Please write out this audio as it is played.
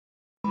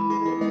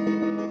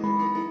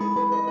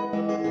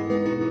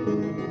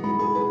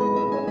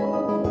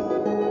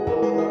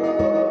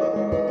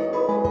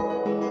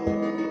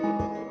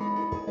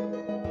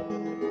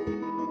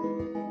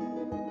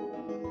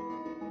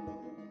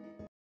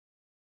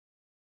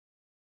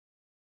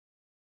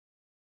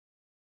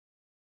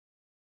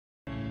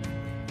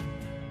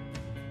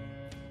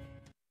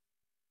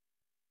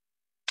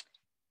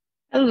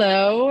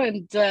Hello,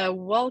 and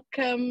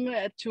welcome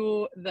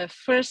to the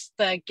first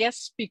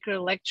guest speaker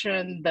lecture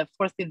in the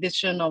fourth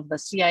edition of the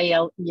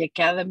CIL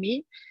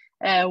eAcademy.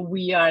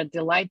 We are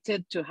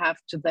delighted to have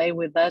today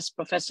with us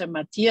Professor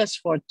Mathias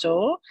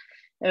Forteau,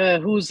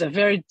 who's a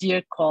very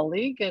dear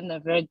colleague and a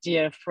very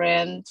dear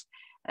friend.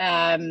 We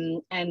are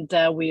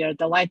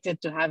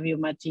delighted to have you,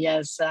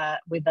 Mathias,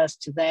 with us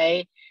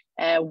today.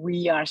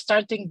 We are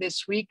starting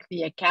this week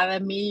the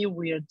Academy.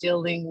 We are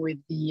dealing with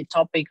the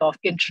topic of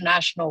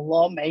international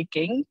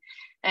lawmaking.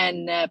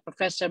 And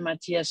Professor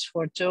Mathias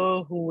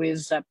Forteau, who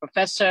is a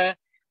professor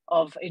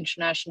of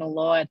international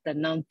law at the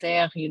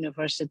Nanterre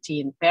University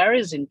in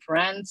Paris, in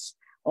France,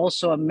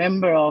 also a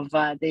member of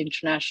the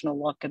International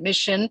Law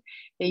Commission.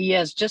 He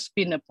has just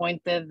been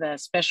appointed a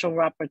special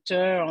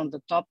rapporteur on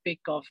the topic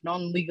of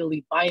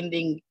non-legally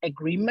binding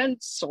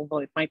agreements, although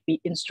it might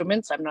be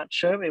instruments, I'm not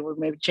sure. It will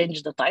maybe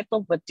change the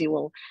title, but he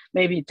will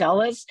maybe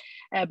tell us.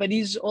 But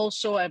he's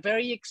also a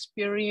very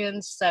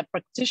experienced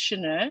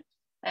practitioner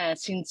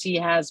since he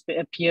has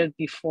appeared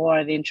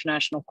before the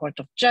International Court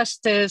of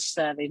Justice,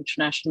 the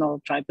International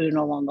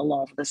Tribunal on the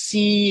Law of the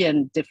Sea,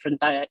 and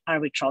different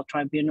arbitral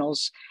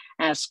tribunals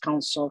as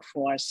counsel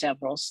for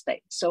several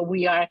states. So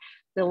we are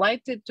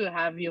delighted to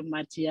have you,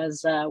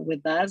 Mathias,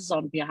 with us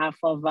on behalf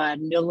of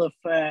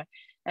Nilofer.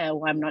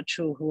 I'm not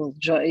sure who will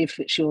if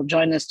she will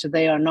join us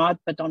today or not,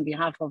 but on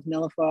behalf of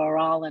Nilofer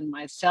Oral and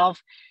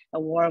myself, a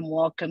warm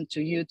welcome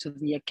to you to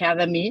the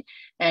Academy.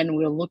 And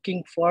we're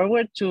looking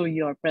forward to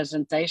your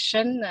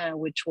presentation,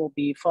 which will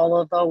be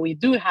followed, though we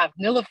do have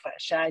Nilofer.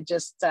 I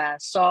just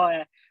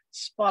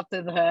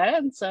spotted her,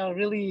 and so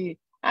really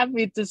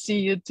happy to see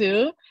you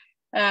too.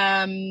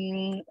 I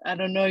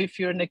don't know if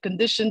you're in a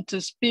condition to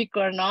speak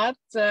or not,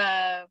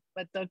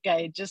 but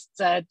okay, just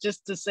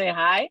to say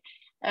hi.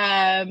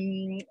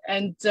 We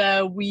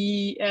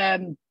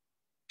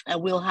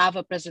will have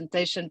a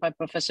presentation by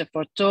Professor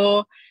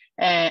Forteau,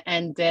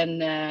 and then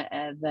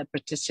the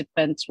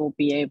participants will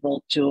be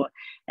able to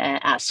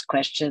ask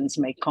questions,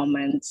 make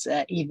comments,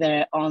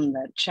 either on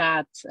the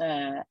chat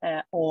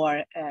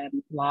or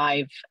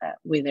live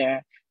with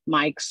their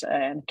mics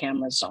and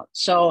cameras on.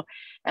 So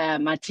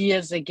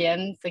Mathias,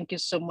 again, thank you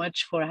so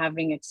much for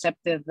having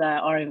accepted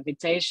our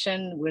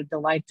invitation. We're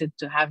delighted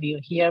to have you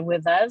here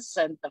with us,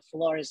 and the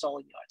floor is all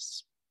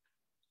yours.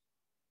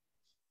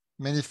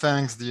 Many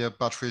thanks, dear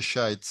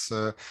Patricia. It's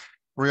a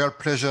real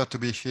pleasure to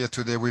be here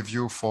today with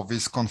you for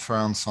this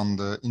conference on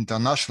the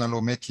international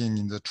lawmaking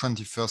in the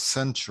 21st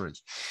century.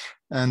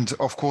 And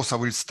of course, I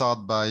will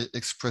start by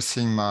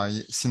expressing my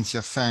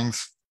sincere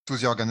thanks to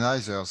the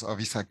organizers of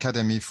this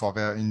Academy for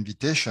their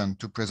invitation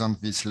to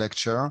present this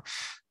lecture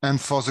and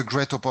for the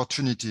great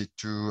opportunity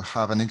to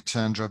have an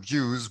exchange of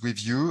views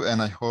with you,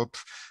 and I hope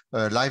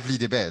lively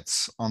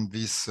debates on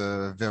this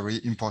very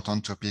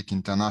important topic,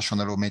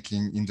 international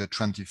lawmaking in the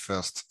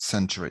 21st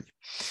century.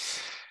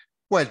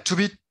 Well, to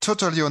be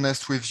totally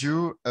honest with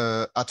you,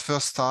 at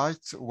first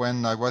sight,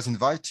 when I was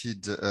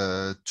invited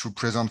to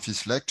present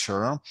this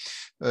lecture,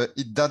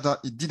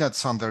 it did not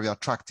sound very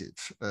attractive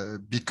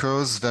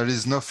because there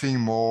is nothing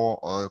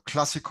more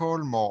classical,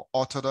 more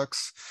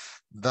orthodox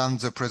than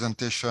the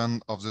presentation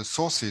of the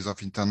sources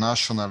of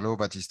international law,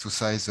 that is to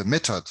say, the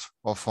method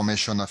of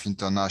formation of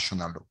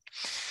international law.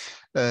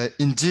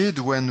 Indeed,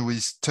 when we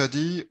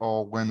study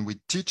or when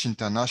we teach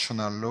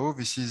international law,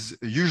 this is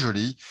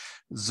usually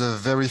the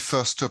very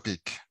first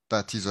topic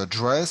that is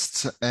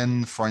addressed.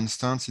 And for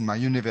instance, in my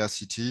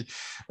university,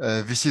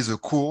 this is a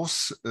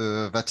course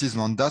that is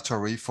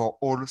mandatory for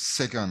all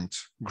second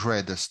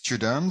grade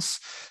students.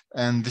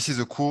 And this is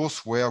a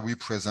course where we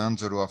present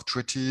the law of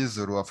treaties,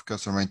 the law of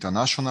customary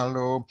international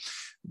law,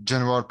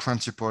 general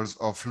principles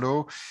of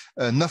law,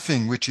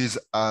 nothing which is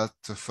at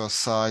first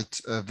sight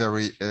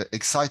very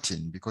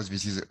exciting, because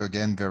this is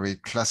again very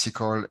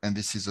classical, and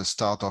this is the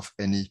start of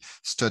any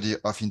study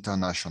of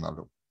international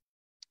law.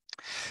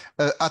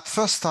 At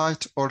first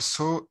sight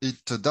also,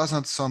 it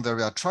doesn't sound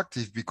very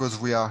attractive because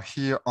we are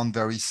here on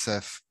very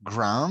safe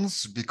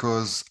grounds,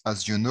 because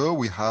as you know,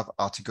 we have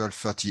Article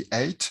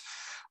 38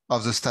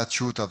 of the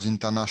Statute of the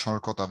International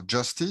Court of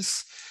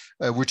Justice,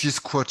 which is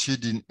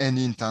quoted in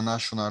any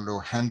international law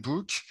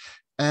handbook,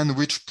 and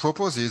which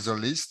proposes a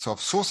list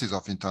of sources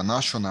of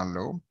international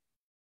law,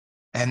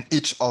 and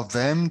each of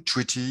them,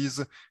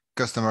 treaties,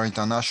 customary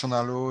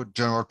international law,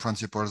 general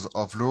principles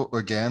of law,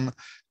 again,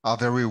 are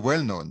very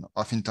well known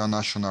of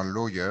international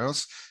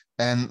lawyers,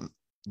 and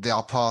they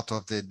are part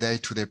of the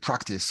day-to-day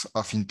practice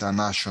of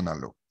international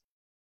law.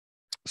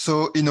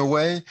 So in a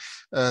way,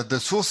 the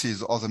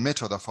sources or the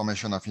method of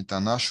formation of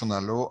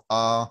international law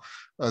are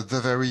the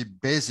very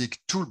basic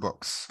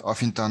toolbox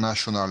of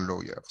international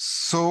lawyers.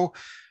 So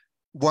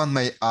one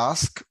may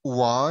ask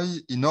why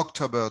in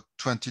October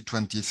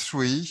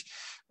 2023,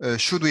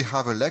 should we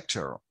have a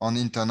lecture on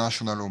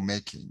international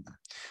lawmaking?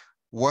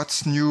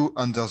 What's new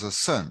under the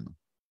sun?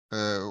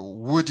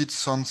 Would it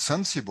sound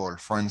sensible,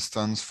 for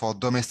instance, for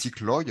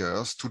domestic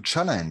lawyers to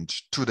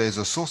challenge today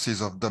the sources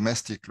of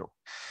domestic law?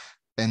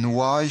 And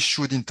why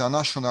should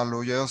international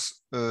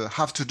lawyers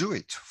have to do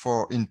it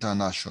for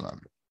international law?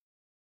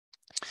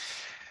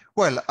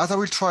 Well, as I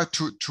will try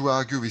to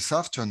argue this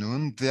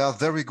afternoon, there are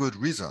very good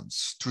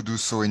reasons to do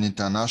so in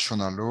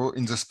international law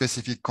in the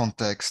specific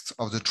context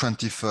of the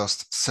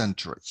 21st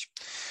century.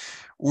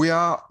 We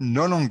are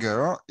no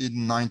longer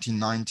in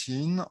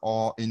 1919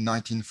 or in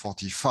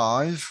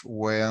 1945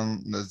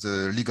 when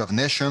the League of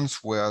Nations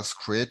was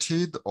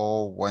created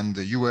or when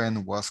the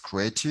UN was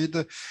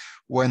created,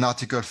 when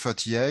Article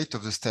 38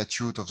 of the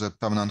Statute of the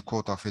Permanent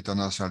Court of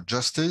International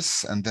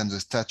Justice and then the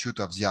Statute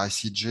of the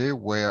ICJ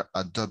were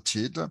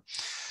adopted.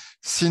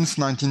 Since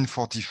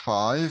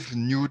 1945,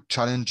 new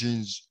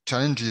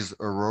challenges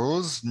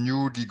arose,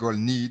 new legal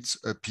needs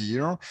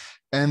appear,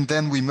 and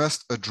then we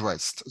must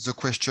address the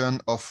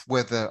question of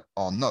whether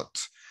or not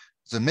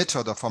the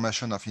method of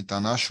formation of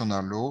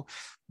international law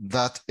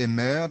that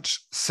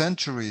emerged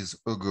centuries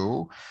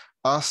ago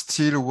are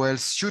still well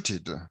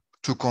suited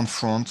to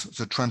confront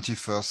the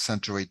 21st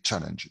century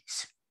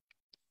challenges.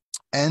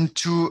 And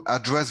to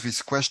address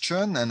this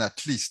question, and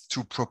at least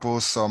to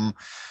propose some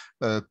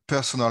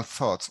personal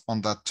thoughts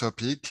on that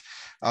topic,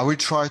 I will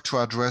try to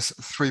address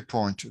 3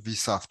 points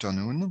this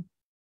afternoon.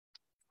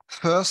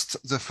 First,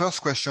 the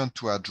first question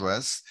to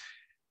address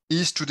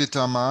is to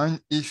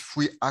determine if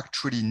we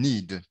actually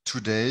need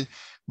today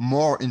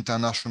more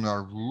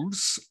international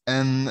rules,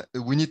 and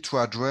we need to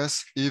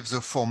address if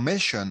the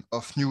formation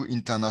of new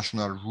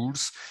international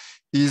rules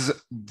is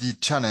the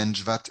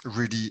challenge that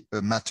really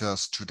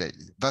matters today.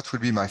 That will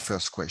be my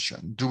first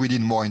question. Do we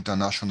need more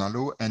international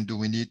law, and do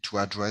we need to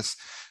address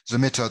the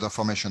method of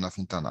formation of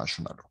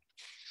international law?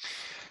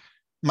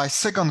 My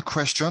second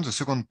question, the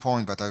second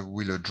point that I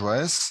will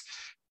address,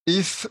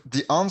 if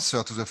the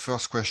answer to the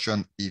first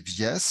question is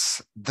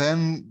yes,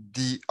 then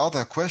the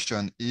other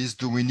question is,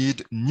 do we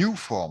need new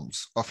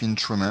forms of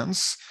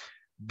instruments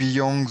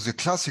beyond the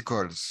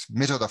classical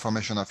method of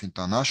formation of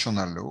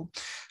international law?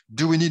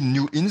 Do we need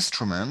new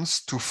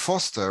instruments to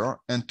foster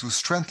and to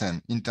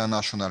strengthen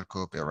international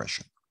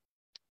cooperation?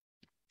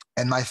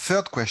 And my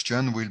third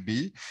question will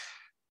be,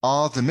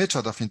 are the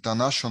method of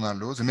international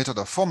law, the method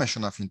of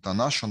formation of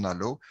international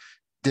law,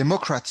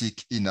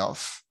 democratic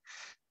enough?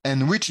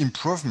 And which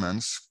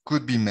improvements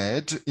could be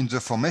made in the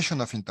formation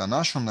of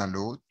international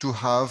law to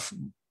have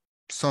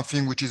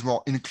something which is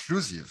more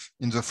inclusive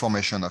in the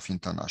formation of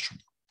international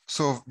law?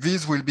 So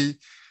these will be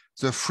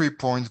the 3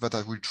 points that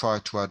I will try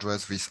to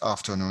address this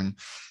afternoon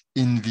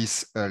in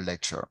this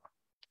lecture.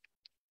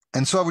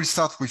 And so I will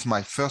start with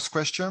my first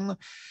question.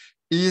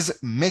 Is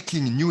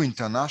making new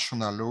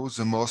international law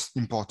the most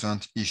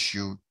important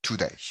issue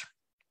today?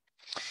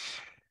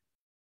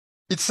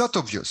 It's not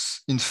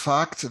obvious, in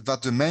fact,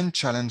 that the main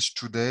challenge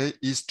today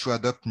is to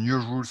adopt new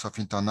rules of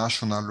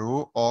international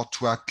law or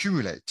to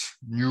accumulate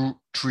new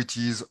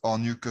treaties or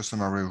new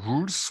customary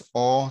rules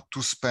or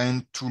to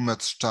spend too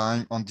much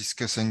time on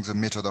discussing the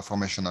method of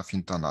formation of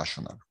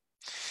international law.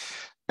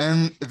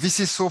 And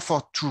this is so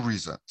for 2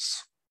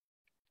 reasons.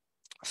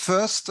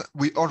 First,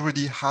 we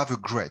already have a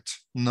great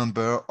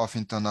number of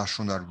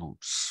international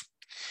rules.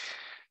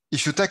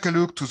 If you take a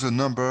look to the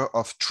number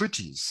of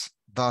treaties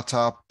that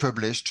are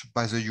published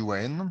by the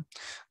UN,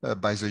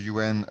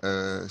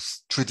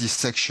 treaty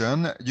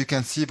section, you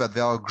can see that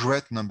there are a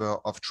great number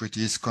of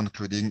treaties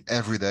concluding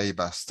every day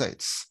by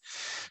states.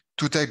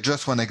 To take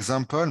just one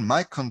example,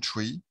 my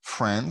country,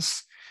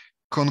 France,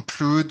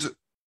 conclude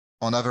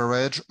on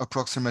average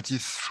approximately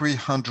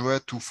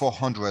 300 to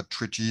 400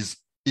 treaties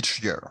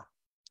each year.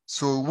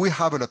 So we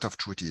have a lot of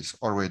treaties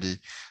already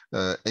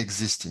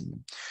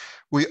existing.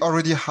 We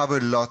already have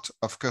a lot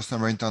of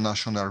customary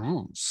international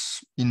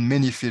rules in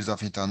many fields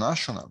of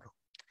international law.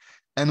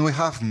 And we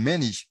have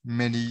many,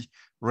 many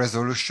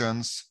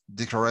resolutions,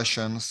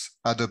 declarations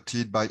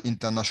adopted by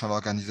international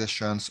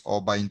organizations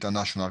or by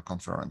international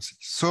conferences.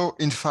 So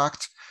in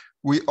fact,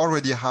 we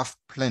already have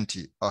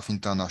plenty of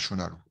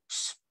international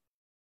rules.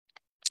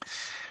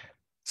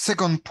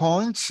 Second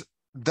point,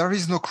 there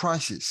is no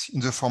crisis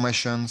in the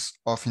formations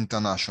of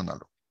international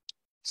law.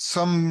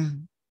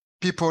 Some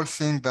people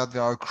think that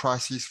there are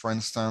crises, for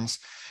instance,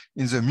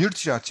 in the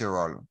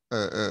multilateral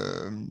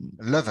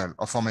level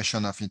of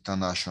formation of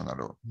international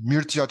law.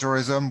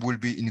 Multilateralism will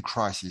be in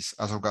crisis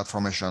as regards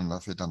formation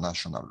of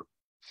international law.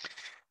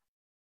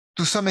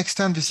 To some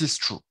extent, this is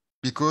true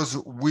because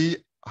we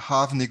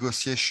have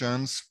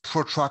negotiations,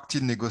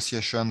 protracted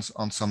negotiations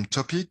on some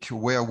topic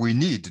where we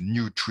need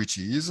new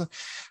treaties.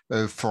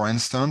 For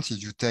instance,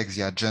 if you take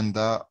the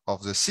agenda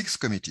of the 6th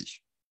Committee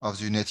of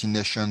the United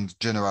Nations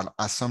General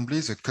Assembly,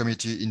 the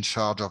committee in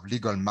charge of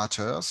legal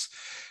matters,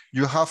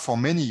 you have for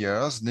many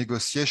years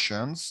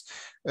negotiations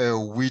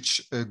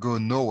which go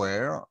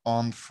nowhere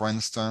on, for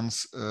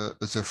instance,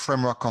 the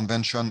Framework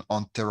Convention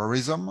on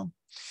Terrorism,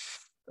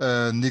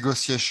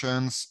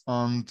 negotiations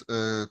on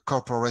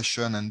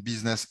corporation and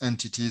business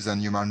entities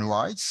and human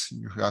rights.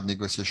 You have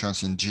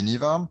negotiations in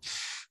Geneva.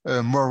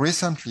 More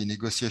recently,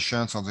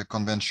 negotiations on the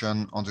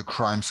Convention on the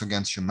Crimes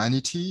Against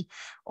Humanity,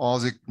 or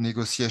the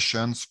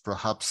negotiations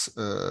perhaps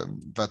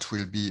that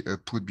will be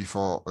put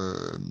before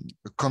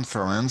a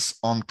conference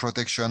on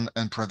protection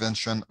and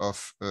prevention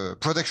of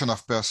protection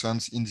of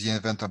persons in the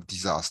event of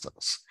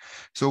disasters.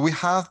 So we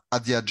have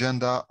at the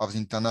agenda of the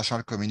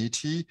international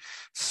community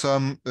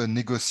some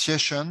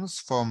negotiations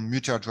for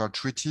multilateral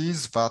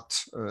treaties that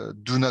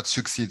do not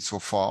succeed so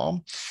far.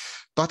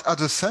 But at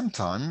the same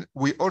time,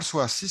 we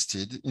also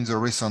assisted in the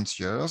recent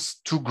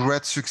years to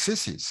great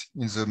successes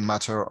in the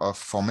matter of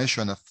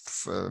formation of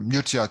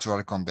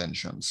multilateral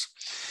conventions.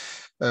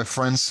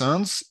 For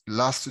instance,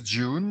 last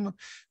June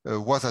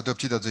was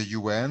adopted at the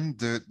UN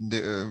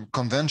the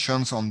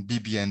conventions on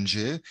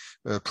BBNJ,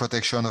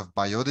 protection of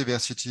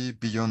biodiversity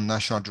beyond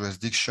national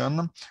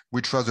jurisdiction,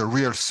 which was a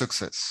real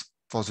success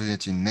for the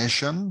United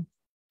Nations.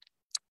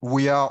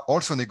 We are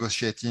also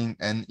negotiating,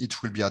 and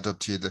it will be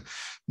adopted,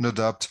 no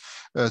doubt,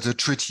 the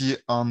treaty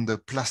on the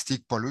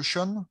plastic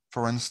pollution,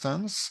 for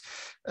instance.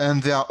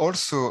 And there are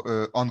also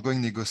ongoing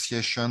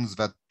negotiations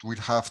that will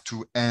have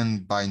to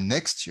end by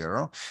next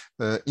year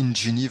in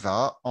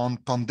Geneva on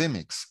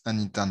pandemics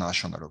and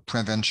international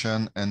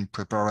prevention and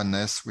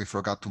preparedness with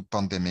regard to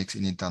pandemics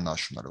in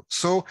international law.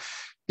 So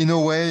in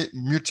a way,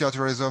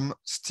 multilateralism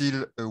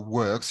still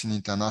works in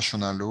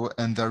international law,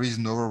 and there is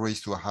no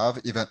worries to have,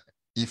 even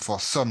if for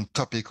some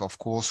topic, of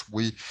course,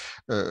 we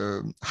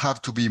have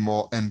to be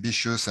more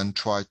ambitious and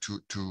try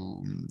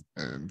to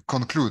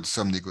conclude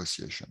some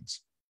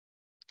negotiations.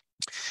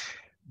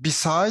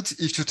 Besides,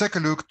 if you take a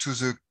look to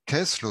the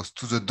case laws,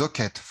 to the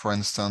docket, for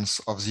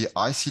instance, of the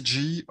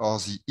ICJ or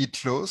the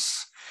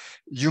ITLOS,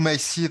 you may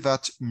see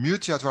that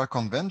multilateral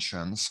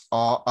conventions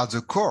are at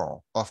the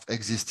core of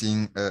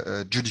existing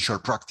judicial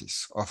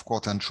practice of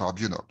court and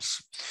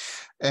tribunals.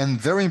 And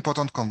very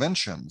important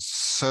conventions,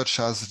 such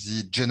as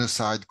the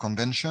genocide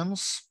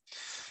conventions,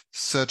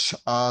 such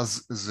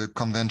as the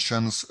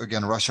conventions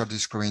against racial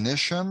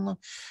discrimination,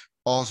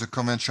 or the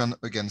Convention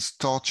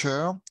Against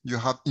Torture, you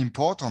have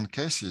important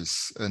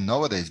cases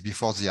nowadays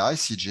before the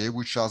ICJ,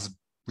 which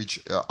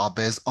are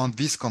based on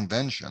this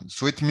convention.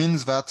 So it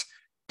means that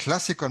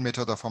classical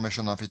method of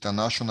formation of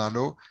international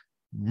law,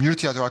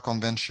 multilateral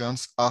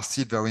conventions are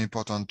still very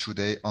important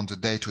today on the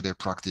day-to-day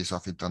practice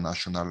of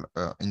international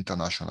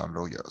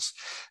lawyers.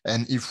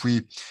 And if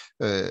we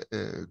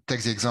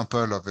take the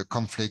example of a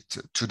conflict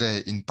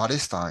today in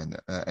Palestine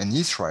and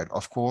Israel,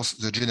 of course,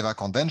 the Geneva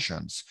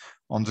Conventions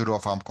on the law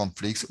of armed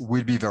conflicts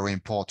will be very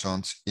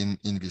important in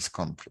this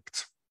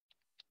conflict.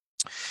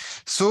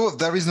 So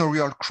there is no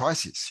real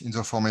crisis in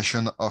the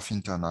formation of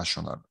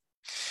international.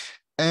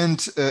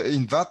 And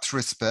in that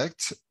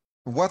respect,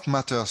 what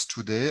matters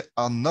today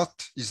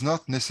is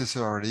not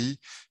necessarily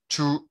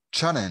to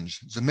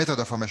challenge the method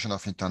of formation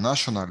of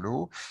international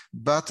law,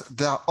 but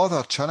there are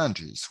other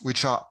challenges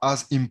which are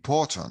as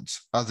important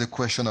as the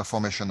question of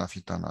formation of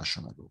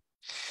international law.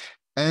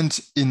 And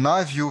in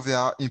my view, there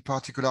are in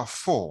particular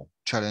 4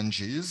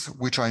 challenges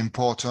which are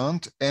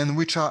important and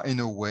which are in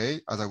a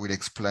way, as I will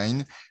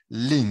explain,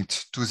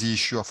 linked to the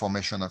issue of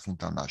formation of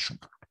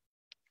international.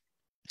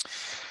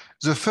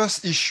 The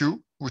first issue,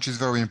 which is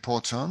very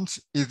important,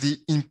 is the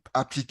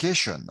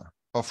application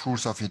of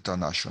rules of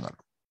international.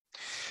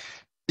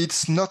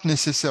 It's not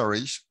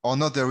necessary or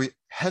not very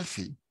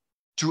healthy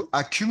to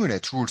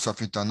accumulate rules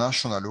of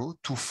international law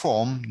to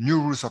form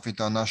new rules of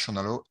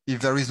international law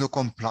if there is no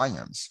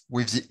compliance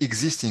with the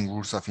existing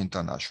rules of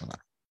international.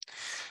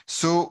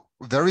 So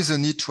there is a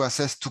need to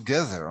assess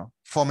together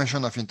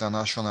formation of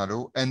international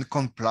law and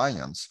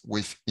compliance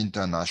with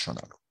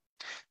international law.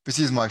 This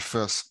is my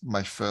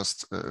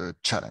first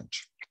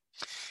challenge.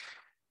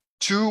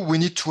 2, we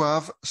need to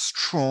have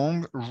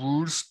strong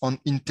rules on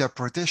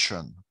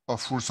interpretation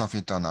of rules of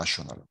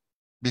international law.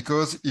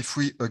 Because if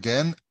we,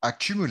 again,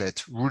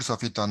 accumulate rules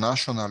of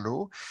international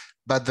law,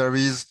 but there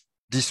is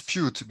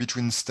dispute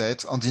between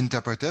states on the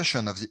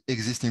interpretation of the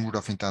existing rule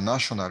of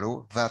international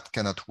law, that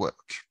cannot work.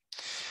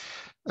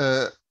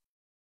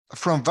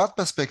 From that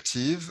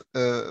perspective,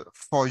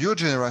 for your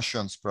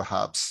generations,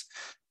 perhaps,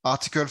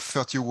 Article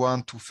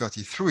 31 to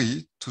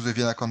 33 to the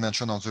Vienna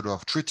Convention on the Law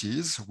of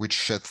Treaties,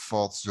 which set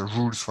forth the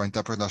rules for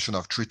interpretation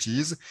of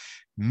treaties,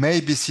 may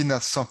be seen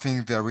as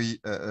something very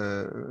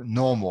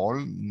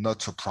normal,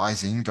 not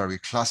surprising, very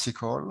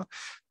classical.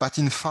 But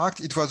in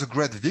fact, it was a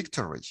great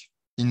victory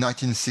in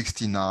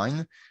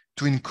 1969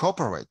 to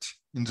incorporate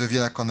in the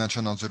Vienna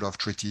Convention on the Law of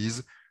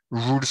Treaties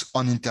rules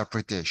on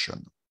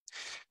interpretation.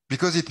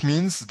 Because it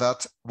means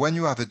that when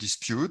you have a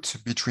dispute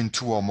between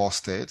 2 or more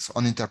states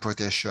on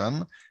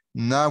interpretation,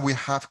 now we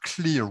have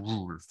clear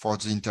rule for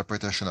the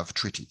interpretation of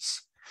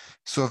treaties.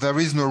 So there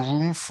is no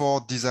room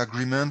for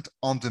disagreement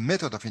on the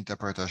method of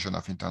interpretation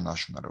of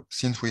international law,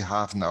 since we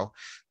have now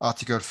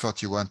Article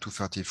 31 to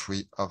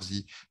 33 of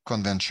the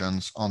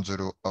Conventions on the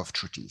Law of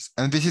Treaties.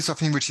 And this is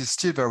something which is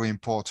still very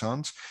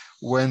important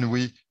when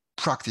we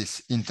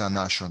practice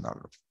international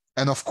law.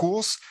 And of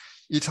course,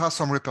 it has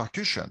some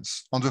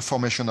repercussions on the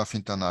formation of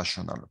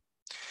international law.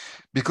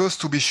 Because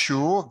to be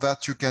sure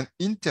that you can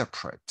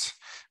interpret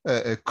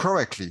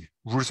correctly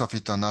rules of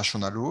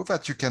international law,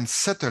 that you can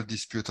settle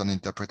dispute on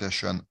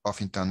interpretation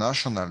of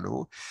international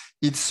law,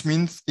 it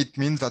means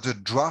that the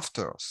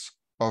drafters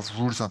of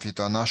rules of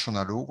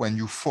international law, when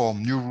you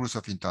form new rules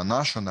of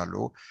international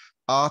law,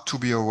 are to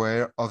be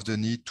aware of the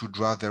need to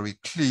draft very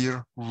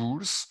clear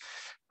rules,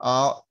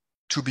 are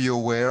to be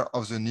aware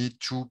of the need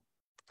to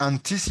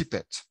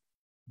anticipate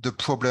the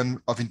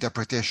problem of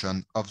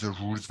interpretation of the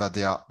rules that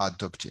they are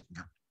adopting.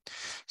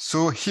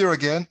 So here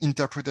again,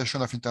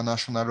 interpretation of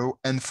international law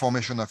and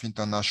formation of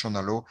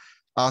international law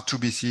are to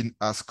be seen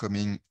as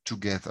coming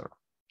together.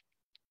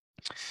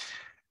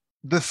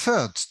 The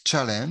third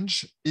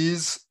challenge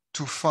is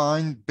to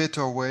find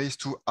better ways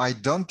to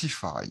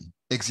identify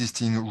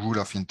existing rule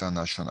of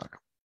international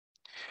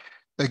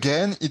law.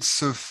 Again,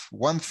 it's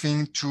one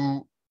thing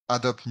to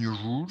adopt new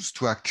rules,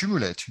 to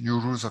accumulate new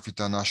rules of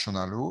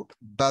international law,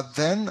 but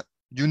then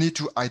you need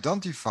to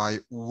identify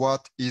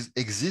what is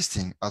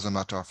existing as a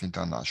matter of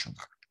international.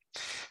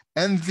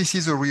 And this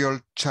is a real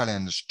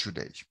challenge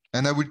today.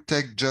 And I will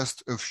take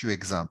just a few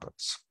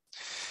examples.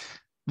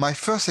 My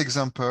first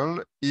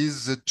example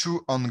is the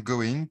two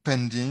ongoing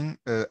pending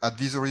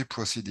advisory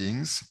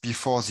proceedings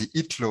before the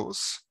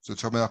ITLOS, the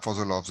Tribunal for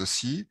the Law of the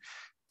Sea,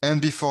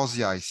 and before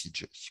the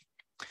ICJ.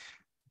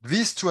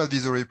 These two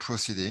advisory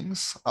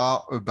proceedings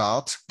are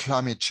about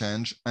climate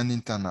change and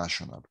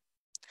international.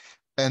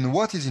 And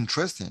what is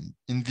interesting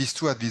in these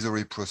two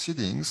advisory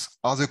proceedings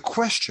are the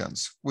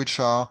questions which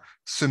are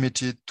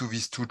submitted to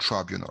these two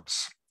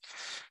tribunals.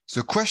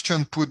 The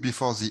question put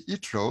before the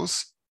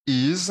ITLOS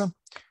is,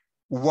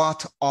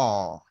 what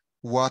are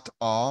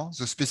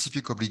the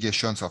specific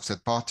obligations of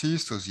said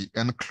parties, so the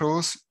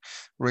UNCLOS,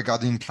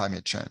 regarding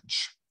climate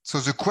change? So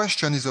the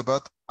question is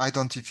about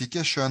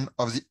identification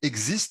of the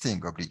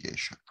existing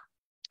obligation.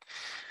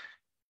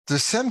 The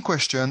same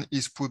question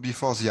is put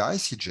before the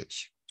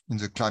ICJ in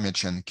the climate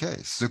change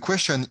case. The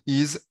question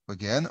is,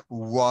 again,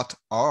 what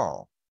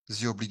are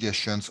the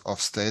obligations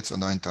of states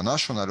under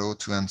international law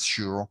to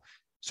ensure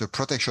the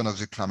protection of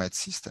the climate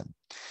system?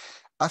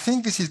 I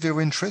think this is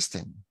very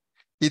interesting.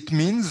 It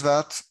means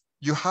that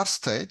you have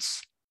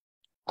states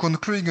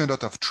concluding a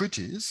lot of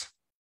treaties,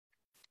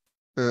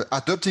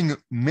 adopting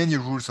many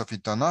rules of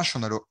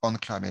international law on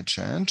climate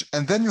change,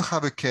 and then you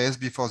have a case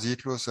before the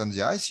ITLOS and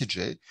the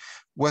ICJ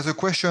where the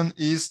question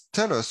is,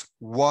 tell us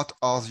what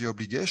are the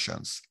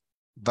obligations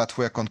that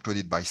were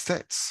concluded by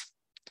states.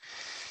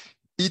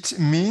 It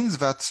means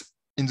that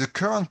in the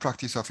current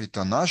practice of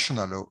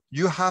international law,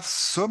 you have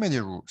so many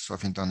rules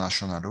of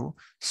international law,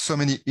 so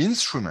many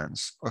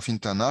instruments of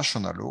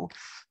international law,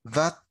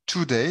 that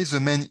today the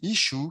main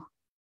issue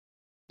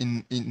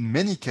in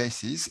many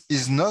cases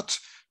is not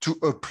to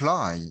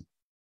apply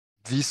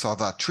this or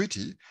that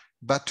treaty,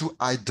 but to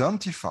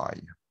identify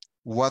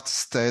what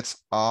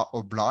states are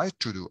obliged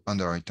to do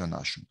under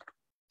international.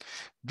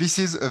 This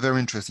is a very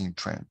interesting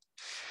trend.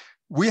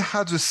 We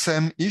had the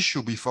same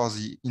issue before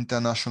the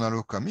International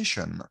Law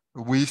Commission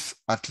with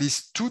at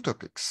least two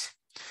topics.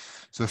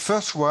 The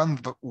first one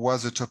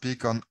was a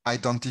topic on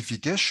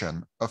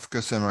identification of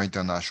customary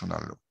international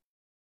law.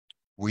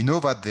 We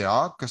know that there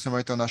are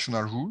customary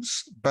international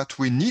rules, but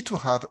we need to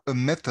have a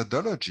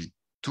methodology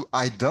to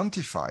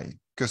identify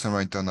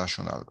customary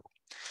international law.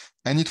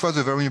 And it was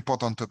a very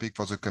important topic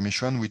for the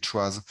Commission, which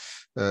was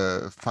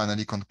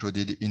finally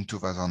concluded in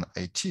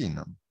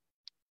 2018.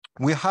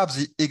 We have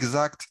the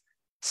exact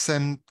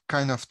same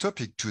kind of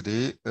topic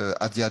today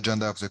at the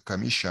agenda of the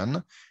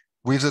Commission,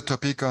 with the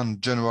topic on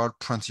general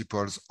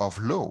principles of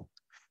law,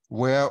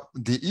 where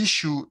the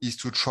issue is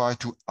to try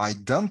to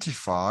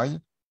identify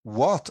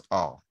what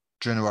are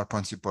general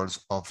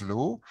principles of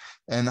law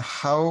and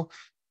how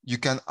you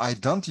can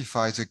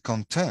identify the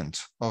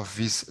content of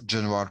these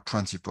general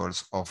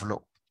principles of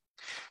law.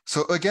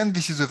 So again,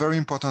 this is a very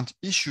important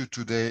issue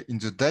today in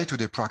the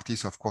day-to-day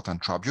practice of court and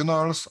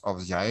tribunals,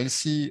 of the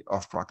ILC,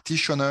 of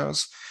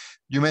practitioners.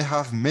 You may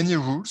have many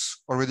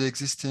rules already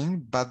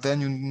existing, but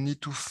then you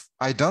need to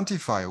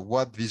identify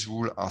what these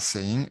rules are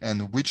saying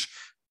and which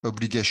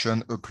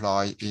obligation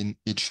apply in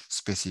each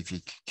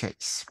specific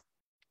case.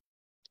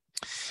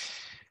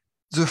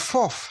 The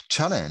fourth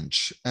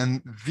challenge,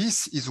 and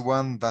this is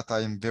one that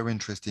I am very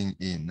interested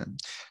in,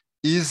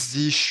 is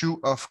the issue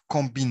of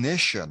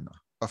combination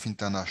of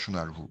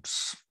international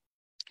rules.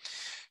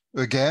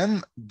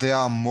 Again, there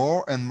are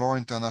more and more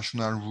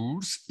international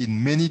rules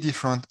in many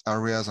different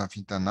areas of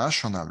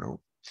international law.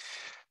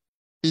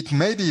 It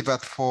may be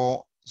that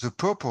for the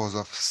purpose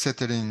of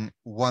settling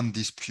one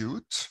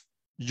dispute,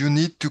 you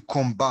need to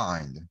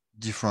combine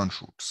different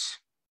rules.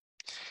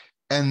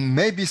 And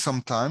maybe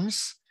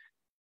sometimes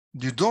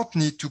you don't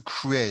need to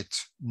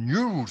create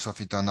new rules of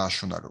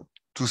international law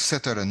to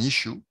settle an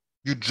issue.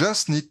 You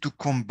just need to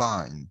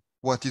combine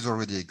what is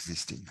already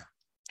existing.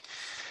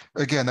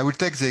 Again, I will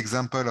take the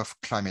example of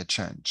climate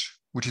change,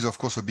 which is of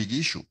course a big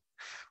issue.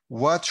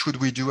 What should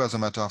we do as a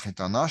matter of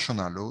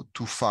international law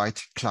to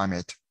fight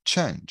climate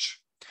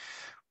change?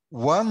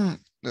 One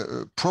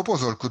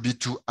proposal could be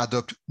to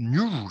adopt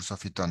new rules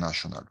of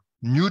international,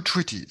 new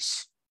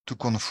treaties to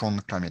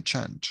confront climate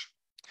change.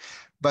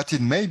 But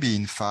it may be,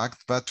 in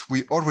fact, that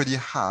we already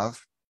have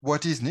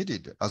what is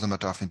needed as a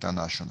matter of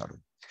international law.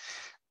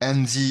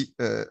 And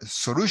the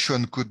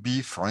solution could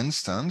be, for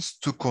instance,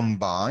 to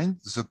combine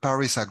the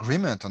Paris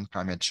Agreement on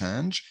climate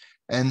change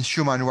and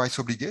human rights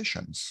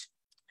obligations,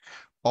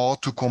 or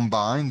to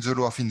combine the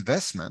law of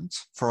investment,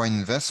 foreign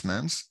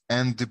investments,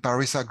 and the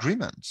Paris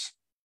Agreement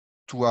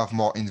to have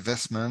more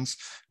investments,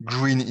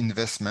 green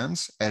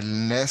investments,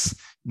 and less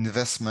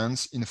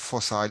investments in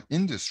fossil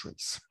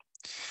industries.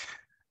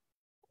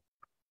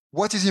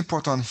 What is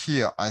important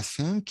here, I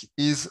think,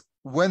 is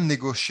when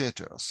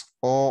negotiators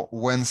or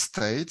when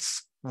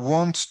states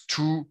want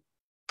to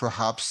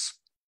perhaps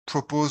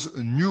propose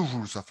new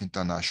rules of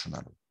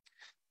international law.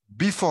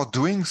 Before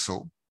doing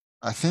so,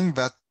 I think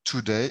that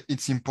today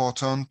it's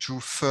important to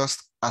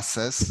first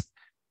assess,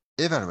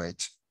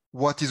 evaluate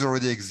what is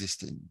already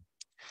existing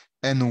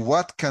and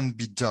what can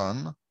be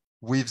done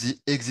with the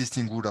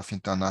existing rule of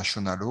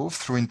international law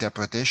through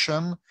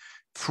interpretation,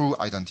 through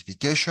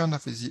identification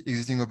of the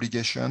existing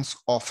obligations,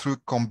 or through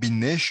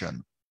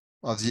combination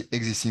of the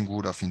existing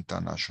rule of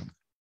international.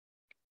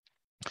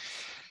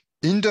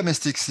 In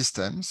domestic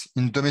systems,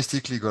 in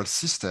domestic legal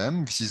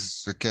system, this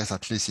is the case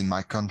at least in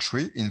my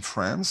country, in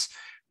France,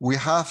 we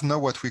have now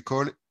what we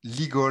call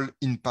legal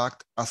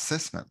impact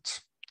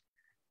assessment,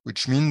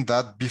 which means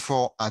that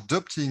before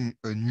adopting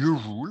a new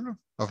rule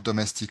of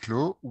domestic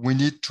law, we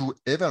need to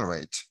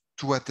evaluate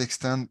to what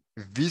extent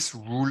this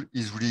rule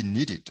is really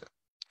needed,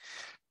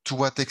 to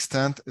what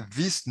extent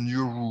this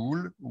new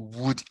rule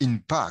would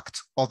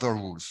impact other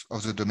rules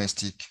of the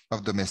domestic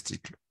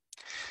law.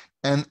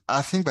 And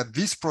I think that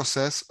this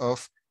process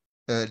of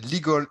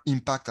legal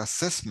impact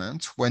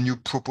assessment, when you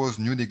propose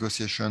new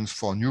negotiations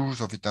for new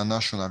rules of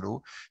international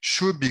law,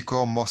 should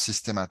become more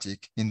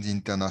systematic in the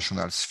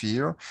international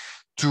sphere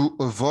to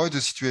avoid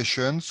the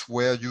situations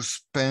where you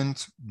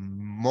spend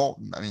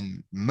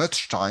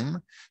much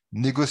time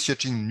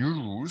negotiating new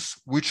rules,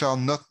 which are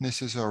not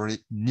necessarily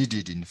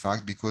needed, in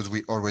fact, because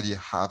we already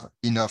have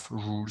enough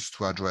rules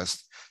to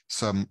address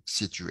some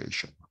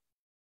situation.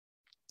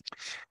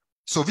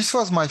 So this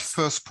was my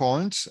first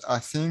point. I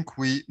think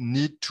we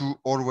need to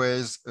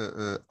always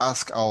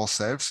ask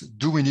ourselves,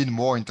 do we need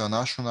more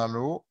international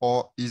law,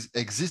 or is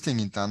existing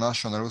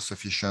international law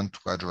sufficient to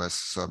address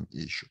some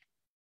issue?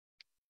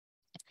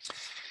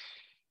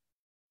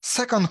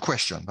 Second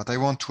question that I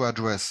want to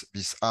address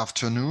this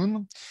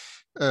afternoon,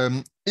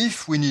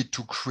 if we need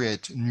to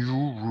create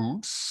new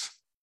rules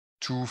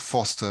to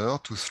foster,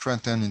 to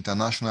strengthen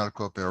international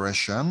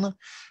cooperation,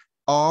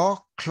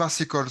 are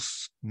classical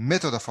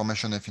method of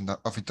formation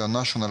of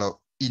international law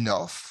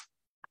enough,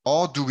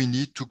 or do we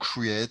need to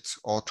create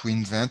or to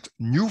invent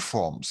new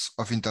forms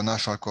of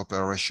international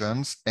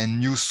cooperations and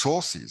new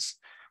sources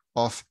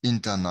of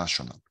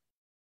international?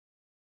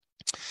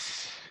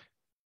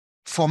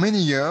 For many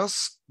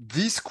years,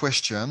 this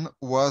question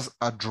was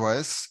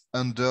addressed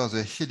under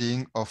the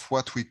heading of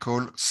what we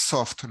call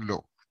soft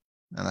law.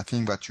 And I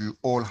think that you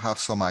all have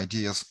some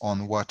ideas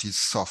on what is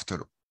soft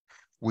law,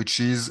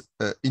 which is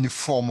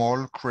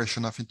informal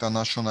creation of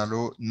international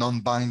law,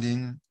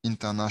 non-binding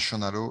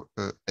international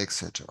law,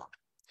 etc.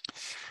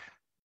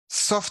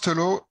 Soft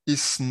law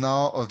is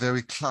now a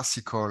very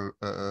classical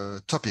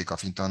topic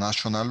of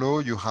international law.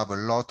 You have a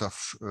lot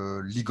of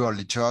legal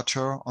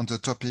literature on the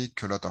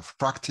topic, a lot of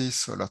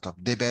practice, a lot of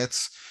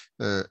debates,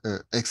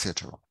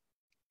 etc.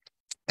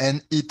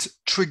 And it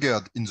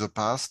triggered in the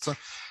past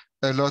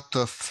a lot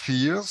of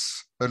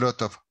fears, a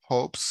lot of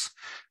hopes,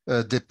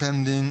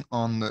 depending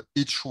on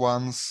each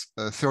one's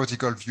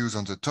theoretical views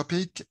on the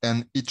topic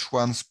and each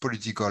one's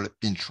political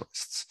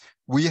interests.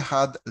 We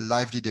had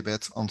lively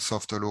debates on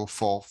soft law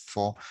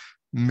for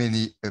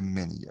many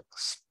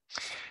years.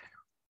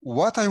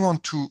 What I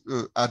want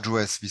to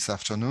address this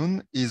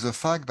afternoon is the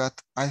fact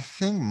that I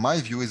think my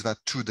view is that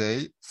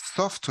today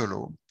soft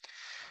law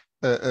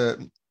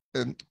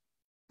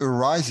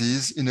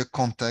arises in a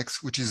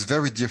context which is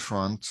very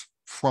different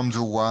from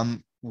the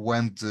one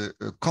when the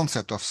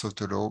concept of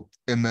soft law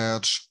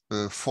emerged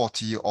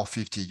 40 or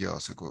 50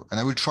 years ago. And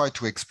I will try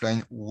to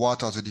explain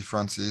what are the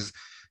differences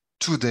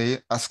today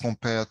as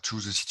compared to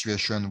the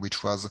situation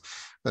which was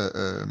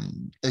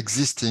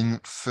existing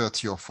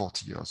 30 or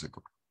 40 years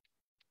ago.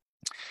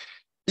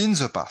 In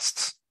the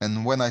past,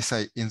 and when I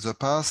say in the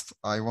past,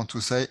 I want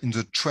to say in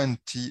the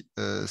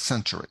 20th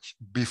century,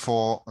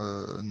 before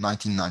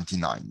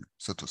 1999,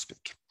 so to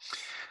speak.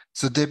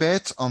 The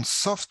debate on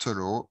soft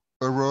law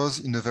arose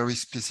in a very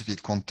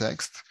specific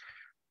context,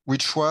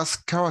 which was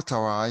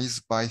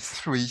characterized by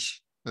three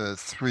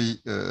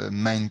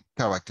main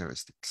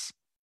characteristics.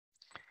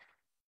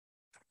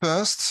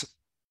 First,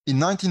 in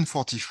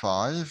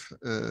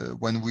 1945,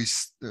 when we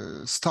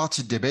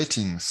started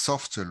debating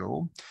soft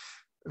law,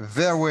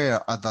 there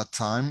were at that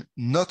time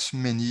not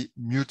many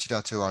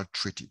multilateral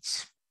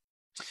treaties.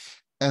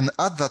 And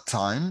at that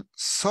time,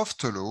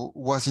 soft law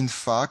was in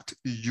fact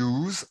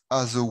used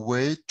as a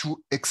way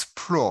to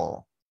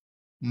explore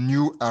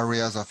new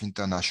areas of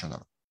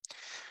international.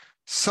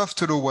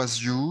 Soft law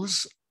was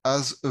used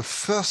as a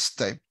first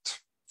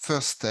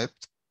step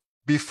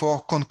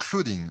before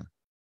concluding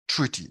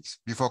treaties,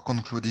 before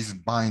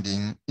concluding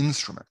binding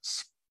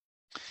instruments.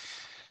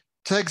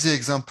 Take the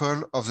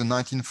example of the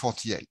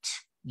 1948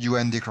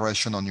 UN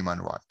Declaration on Human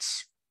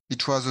Rights.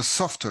 It was a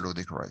soft law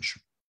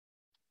declaration,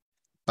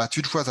 but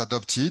it was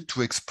adopted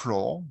to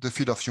explore the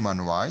field of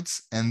human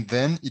rights, and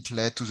then it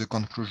led to the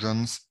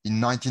conclusions in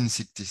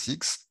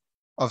 1966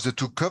 of the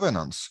two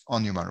covenants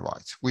on human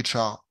rights, which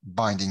are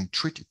binding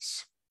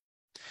treaties.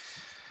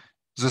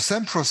 The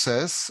same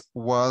process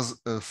was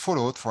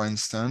followed, for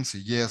instance,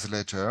 years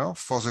later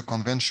for the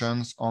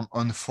conventions on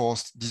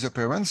enforced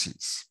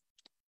disappearances,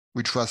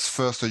 which was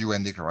first a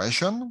UN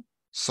declaration,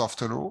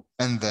 soft law,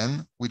 and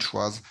then which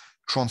was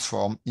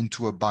transformed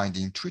into a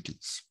binding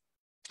treaties.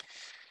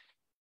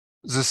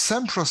 The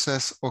same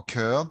process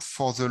occurred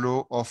for the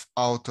law of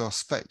outer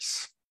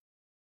space.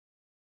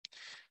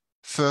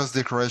 First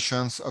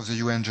declarations of the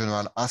UN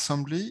General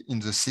Assembly in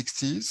the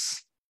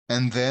 60s,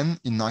 and then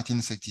in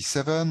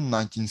 1967,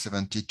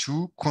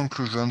 1972,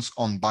 conclusions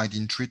on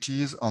binding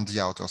treaties on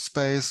the outer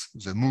space,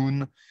 the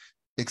moon,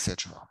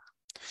 etc.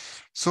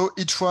 So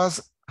it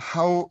was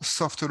how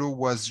soft law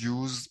was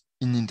used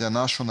in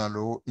international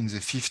law in the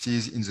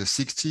 50s, in the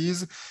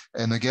 60s.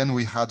 And again,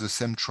 we had the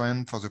same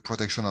trend for the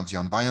protection of the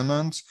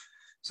environment,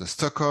 the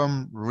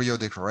Stockholm, Rio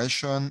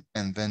Declaration,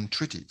 and then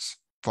treaties.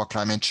 For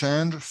climate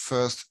change,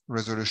 first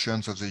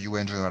resolutions of the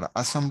UN General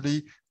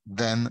Assembly,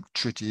 then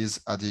treaties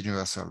at the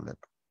universal level.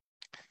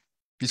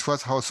 This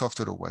was how soft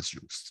law was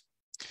used.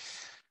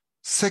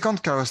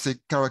 Second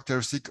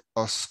characteristic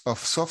of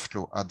soft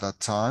law at that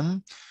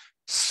time,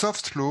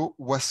 soft law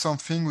was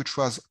something which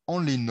was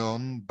only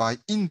known by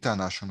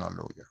international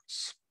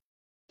lawyers.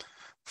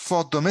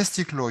 For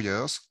domestic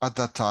lawyers at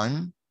that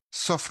time,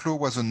 soft law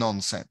was a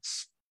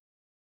nonsense.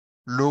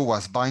 Law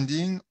was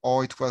binding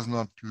or it was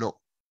not law.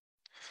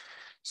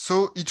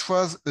 So it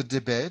was a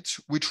debate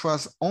which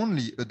was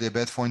only a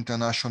debate for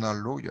international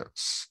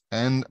lawyers.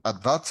 And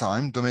at that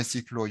time,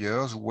 domestic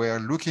lawyers were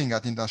looking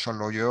at international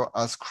lawyers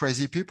as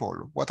crazy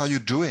people. What are you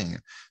doing?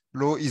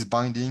 Law is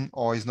binding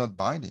or is not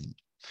binding.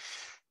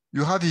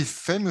 You have a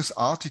famous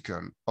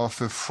article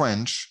of a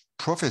French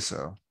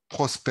professor,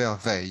 Prosper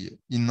Veil,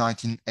 in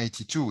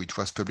 1982. It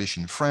was published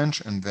in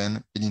French and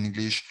then in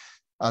English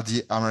at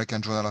the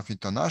American Journal of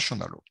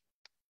International Law.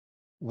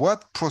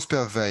 What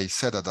Prosper Veil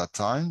said at that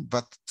time,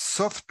 that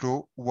soft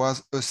law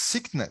was a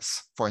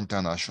sickness for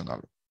international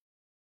law.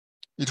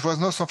 It was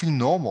not something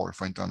normal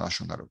for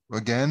international law.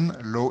 Again,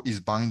 law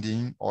is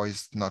binding or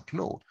is not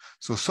law.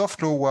 So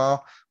soft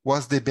law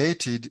was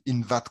debated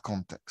in that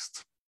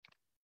context.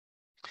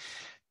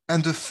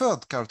 And the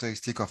third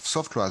characteristic of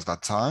soft law at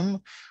that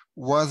time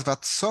was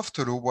that soft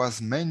law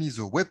was mainly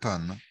the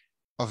weapon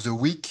of the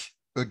weak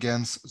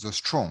against the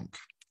strong.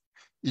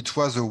 It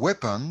was a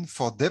weapon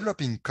for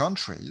developing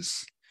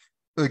countries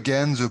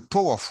against the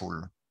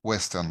powerful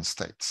Western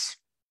states.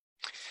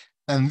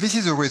 And this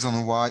is the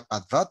reason why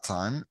at that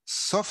time,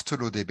 soft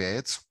law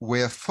debates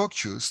were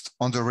focused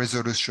on the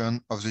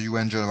resolution of the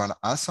UN General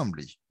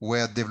Assembly,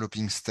 where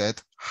developing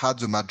states had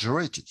the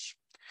majority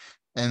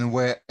and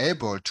were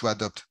able to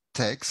adopt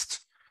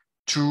text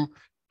to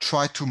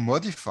try to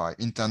modify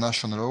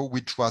international law,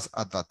 which was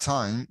at that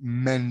time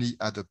mainly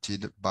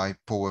adopted by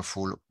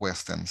powerful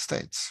Western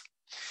states.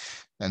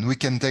 And we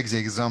can take the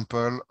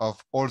example of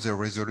all the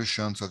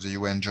resolutions of the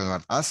UN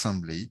General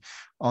Assembly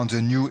on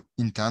the new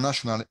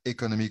international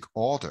economic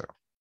order,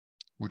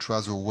 which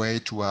was a way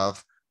to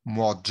have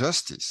more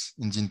justice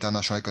in the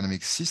international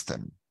economic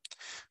system,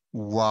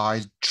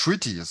 while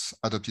treaties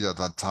adopted at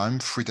that time,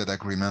 free trade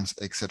agreements,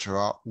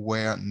 etc.,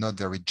 were not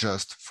very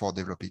just for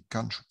developing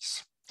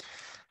countries.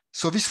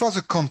 So this was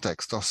the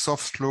context of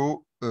soft law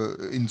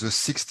in the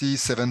 60s,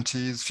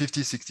 70s,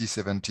 50s,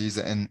 60s,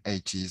 70s, and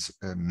 80s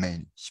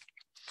mainly.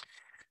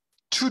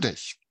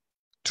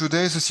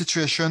 Today, the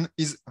situation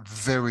is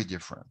very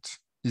different.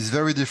 It's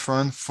very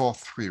different for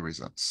three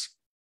reasons.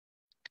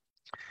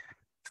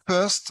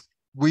 First,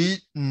 we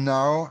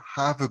now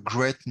have a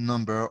great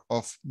number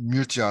of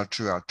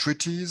multilateral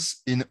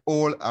treaties in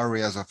all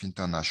areas of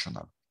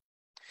international.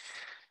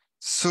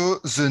 So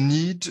the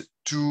need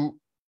to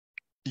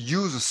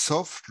use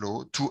soft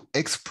law to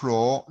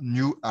explore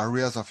new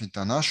areas of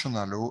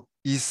international law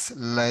is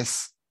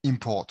less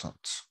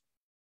important.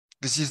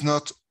 This is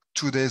not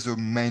today the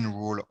main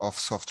rule of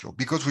soft law,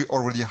 because we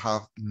already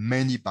have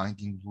many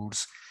binding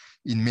rules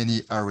in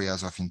many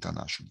areas of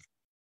international.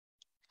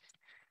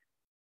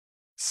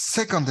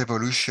 Second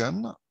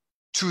evolution,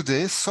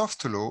 today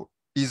soft law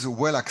is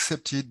well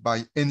accepted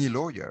by any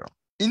lawyer,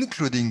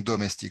 including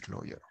domestic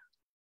lawyer.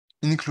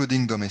 In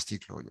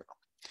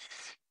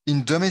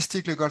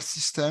domestic legal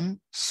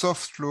system,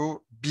 soft law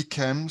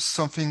became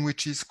something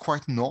which is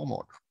quite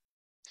normal.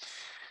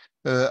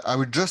 I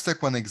will just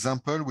take one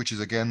example, which is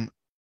again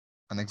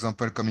an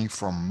example coming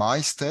from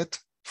my state,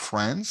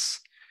 France.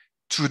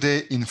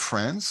 Today in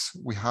France,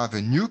 we have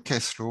a new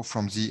case law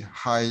from the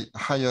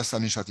highest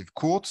administrative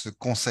court, the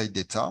Conseil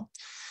d'État.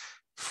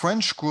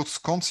 French courts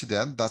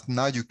consider that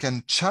now you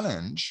can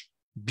challenge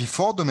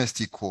before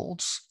domestic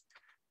courts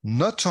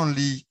not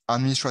only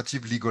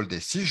administrative legal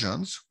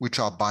decisions, which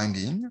are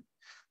binding,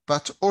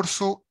 but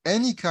also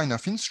any kind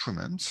of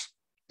instrument,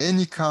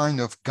 any kind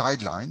of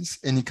guidelines,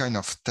 any kind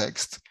of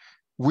text,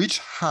 which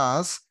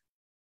has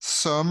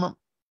some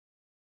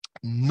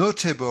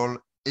notable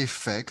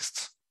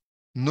effects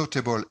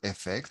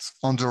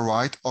on the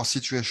right or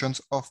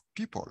situations of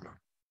people.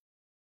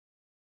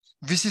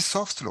 This is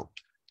soft law,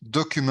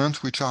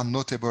 documents which are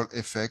notable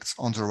effects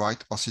on the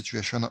right or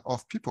situation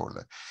of people.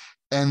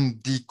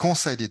 And the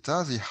Conseil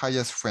d'État, the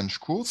highest French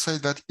court,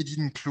 said that it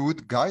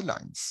includes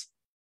guidelines.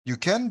 You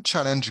can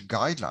challenge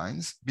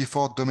guidelines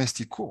before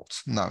domestic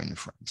courts now in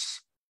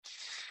France.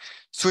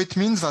 So it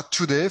means that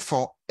today,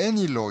 for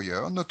any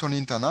lawyer, not only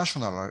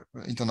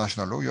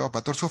international lawyer,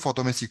 but also for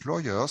domestic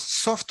lawyers,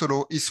 soft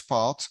law is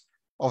part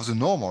of the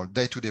normal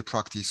day-to-day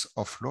practice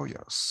of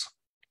lawyers.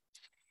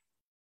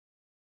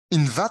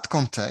 In that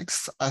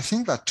context, I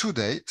think that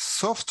today,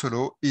 soft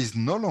law is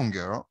no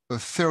longer a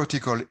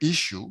theoretical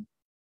issue,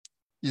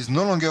 is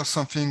no longer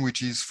something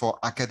which is for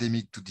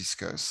academic to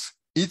discuss.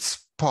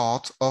 It's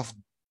part of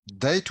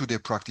day-to-day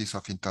practice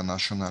of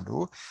international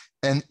law,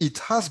 and it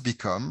has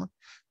become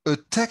a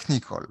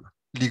technical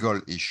legal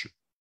issue,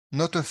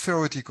 not a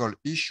theoretical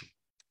issue.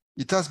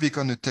 It has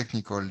become a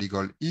technical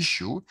legal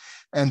issue,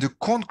 and the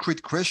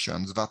concrete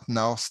questions that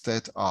now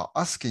states are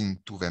asking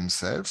to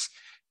themselves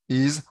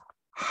is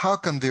how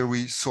can they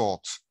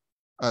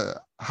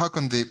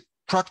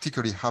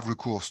practically have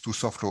recourse to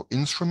soft law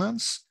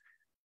instruments?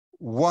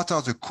 What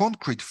are the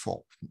concrete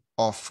forms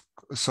of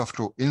soft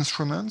law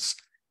instruments,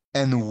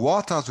 and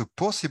what are the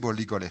possible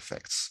legal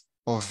effects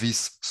of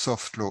these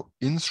soft law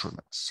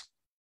instruments?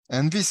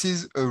 And this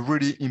is a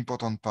really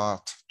important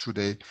part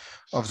today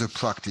of the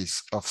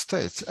practice of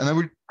states. And I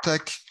will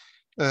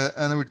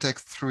take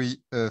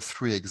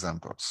three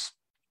examples.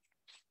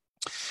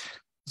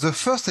 The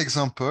first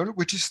example,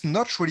 which is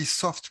not really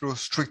soft law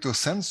stricto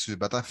sensu,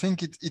 but I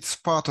think it's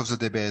part of the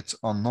debate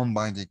on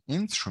non-binding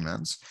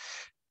instruments,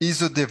 is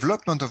the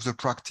development of the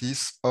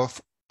practice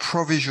of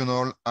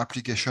provisional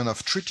application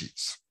of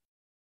treaties.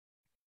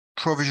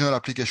 Provisional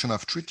application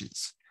of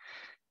treaties.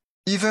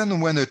 Even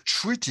when a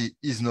treaty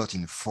is not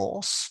in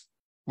force,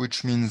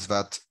 which means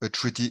that a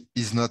treaty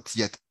is not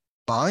yet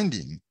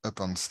binding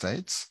upon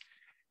states,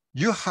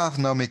 you have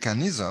now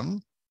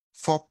mechanism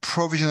for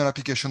provisional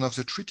application of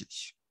the treaty.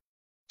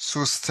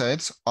 So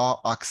states are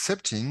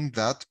accepting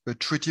that a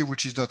treaty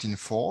which is not in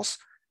force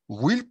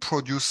will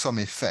produce some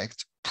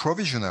effect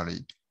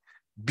provisionally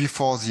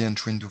before the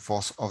entry into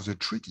force of the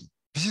treaty.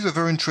 This is a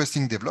very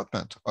interesting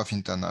development of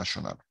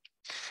international.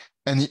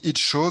 And it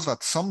shows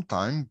that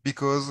sometimes,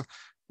 because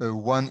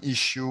one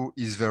issue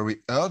is very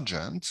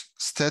urgent,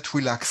 state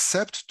will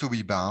accept to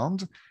be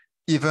bound,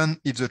 even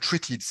if the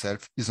treaty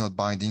itself is not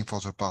binding for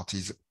the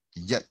parties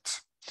yet.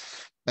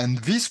 And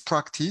this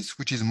practice,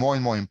 which is more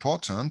and more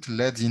important,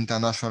 led the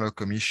International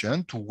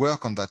Commission to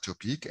work on that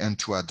topic and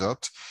to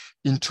adopt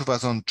in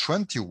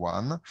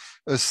 2021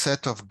 a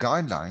set of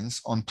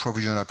guidelines on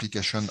provisional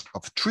application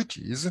of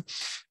treaties.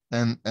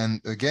 And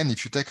again,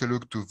 if you take a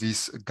look to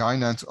these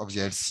guidelines of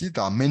the LC,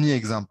 there are many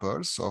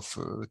examples of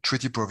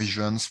treaty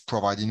provisions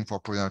providing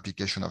for provisional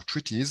application of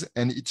treaties,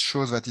 and it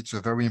shows that it's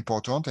a very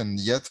important and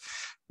yet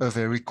a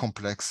very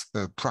complex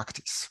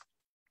practice.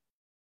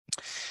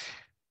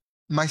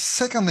 My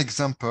second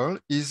example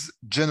is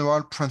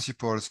general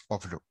principles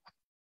of law.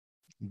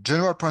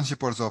 General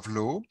principles of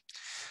law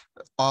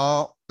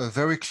are a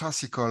very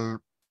classical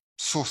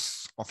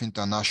source of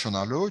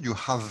international law. You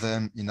have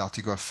them in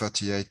Article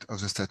 38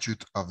 of the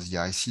Statute of the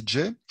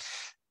ICJ.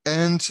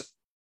 And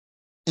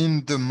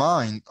in the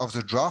mind of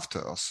the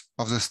drafters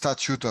of the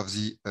Statute of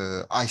the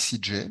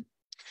ICJ,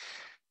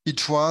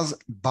 it was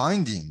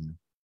binding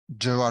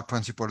general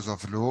principles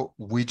of law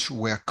which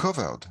were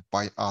covered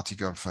by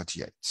Article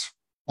 38.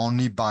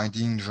 Only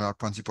binding general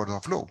principles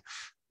of law,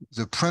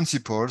 the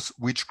principles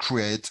which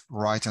create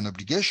rights and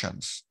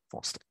obligations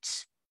for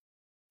states.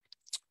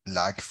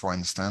 Like, for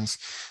instance,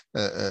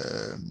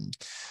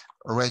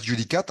 res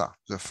judicata,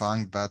 the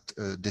fact that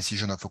a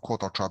decision of a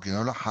court or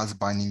tribunal has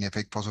binding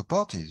effect for the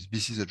parties.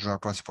 This is a general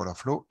principle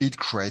of law. It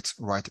creates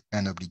right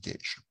and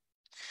obligation.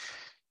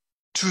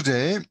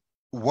 Today,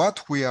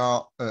 what we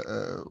are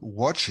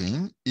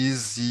watching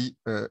is the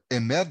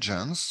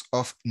emergence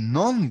of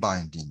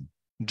non-binding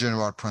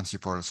general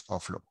principles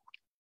of law.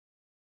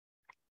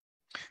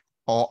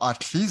 Or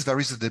at least there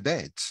is a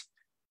debate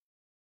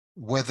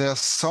whether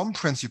some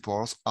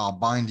principles are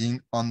binding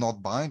or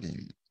not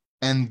binding.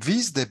 And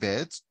this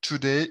debate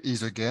today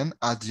is again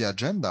at the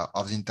agenda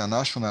of the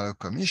International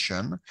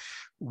Commission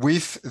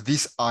with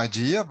this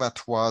idea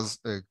that was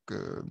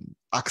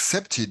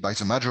accepted by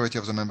the majority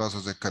of the members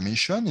of the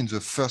Commission in the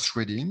first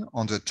reading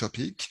on the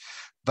topic,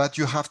 that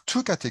you have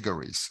two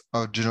categories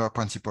of general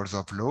principles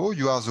of law.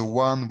 You are the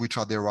one which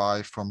are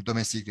derived from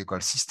domestic legal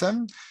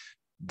system.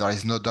 There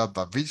is no doubt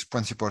that these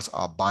principles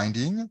are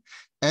binding.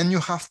 And you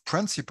have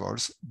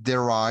principles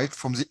derived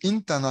from the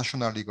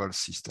international legal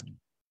system.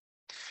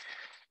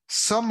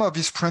 Some of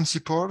these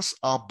principles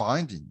are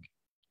binding,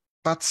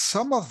 but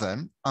some of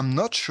them, I'm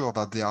not sure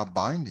that they are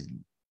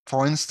binding.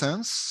 For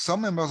instance,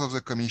 some members of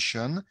the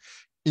Commission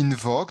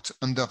invoked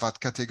under that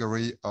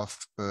category of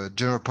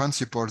general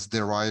principles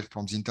derived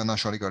from the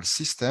international legal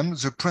system,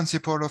 the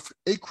principle of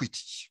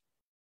equity.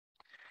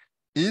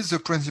 Is the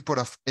principle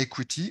of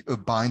equity a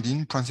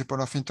binding principle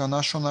of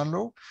international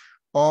law,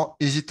 or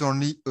is it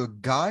only a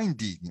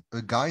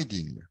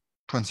guiding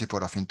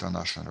principle of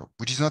international law,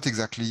 which is not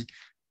exactly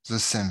the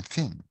same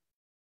thing?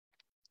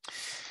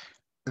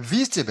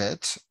 This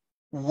debate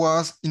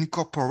was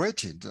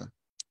incorporated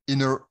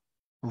in a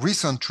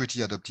recent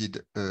treaty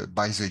adopted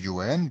by the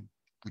UN,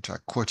 which I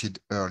quoted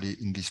early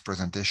in this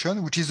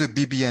presentation, which is the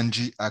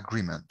BBNG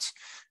agreement,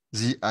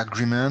 the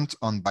Agreement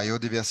on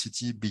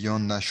Biodiversity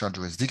Beyond National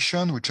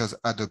Jurisdiction, which was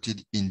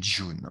adopted in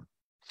June,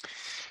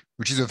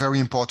 which is very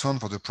important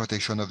for the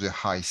protection of the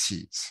high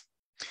seas.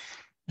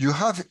 You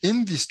have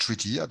in this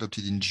treaty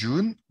adopted in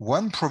June,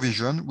 one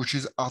provision, which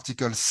is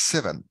Article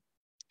 7.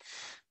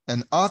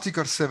 And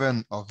Article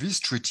 7 of this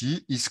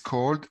treaty is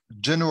called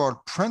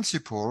General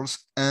Principles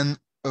and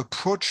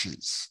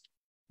Approaches.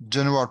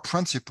 General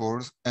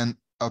Principles and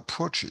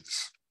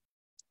Approaches.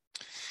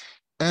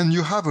 And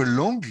you have a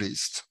long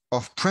list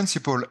of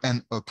principles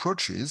and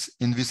approaches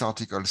in this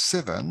Article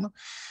 7,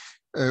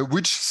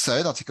 which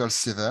said, Article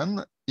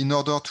 7, in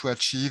order to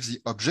achieve the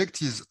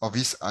objectives of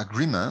this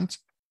agreement,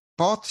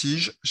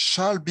 parties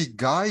shall be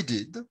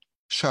guided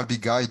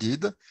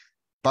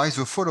by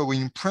the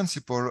following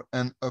principle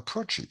and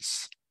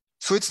approaches.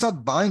 So it's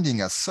not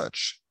binding as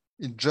such,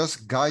 it's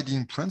just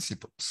guiding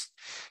principles.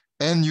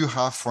 And you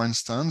have, for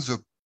instance,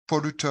 the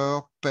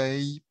polluter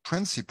pay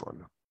principle.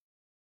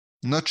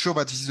 Not sure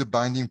that this is a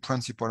binding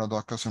principle under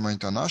Customary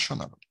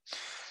International.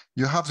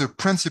 You have the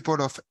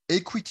principle of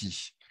equity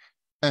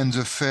and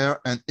the fair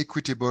and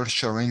equitable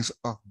sharing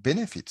of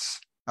benefits.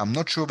 I'm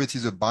not sure that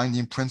is a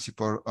binding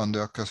principle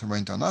under Customary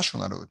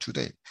International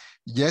today,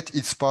 yet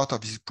it's part of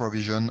this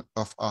provision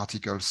of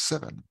Article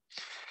 7.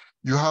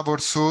 You have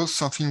also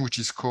something which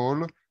is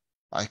called,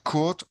 I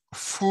quote,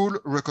 full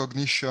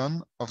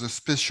recognition of the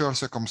special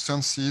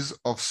circumstances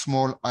of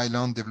small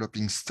island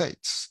developing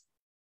states.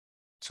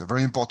 It's a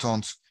very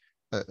important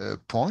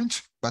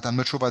point, but I'm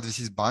not sure that this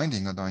is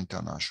binding under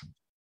international.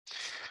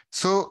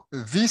 So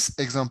this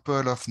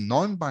example of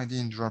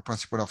non-binding general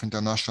principle of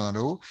international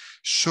law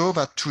show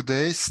that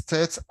today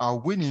states are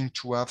willing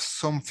to have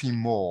something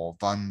more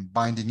than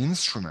binding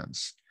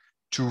instruments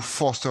to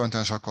foster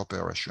international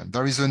cooperation.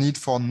 There is a need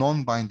for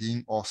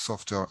non-binding or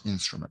softer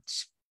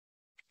instruments.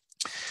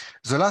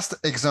 The last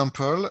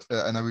example,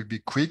 and I will be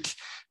quick,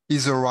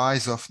 is the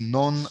rise of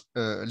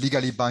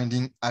non-legally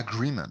binding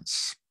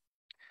agreements.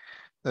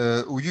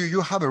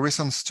 You have a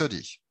recent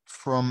study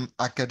from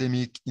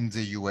academic in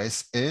the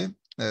USA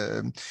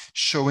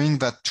showing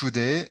that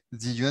today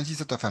the United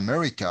States of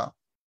America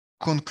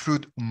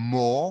conclude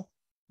more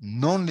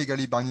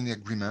non-legally binding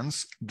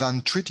agreements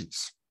than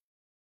treaties.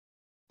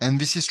 And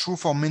this is true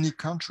for many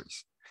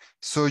countries.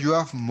 So you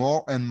have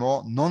more and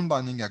more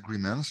non-binding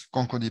agreements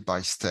concluded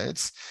by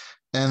states.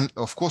 And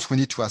of course, we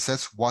need to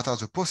assess what are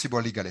the possible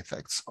legal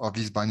effects of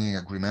these binding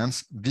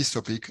agreements. This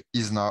topic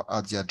is now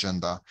at the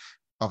agenda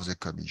of the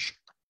Commission.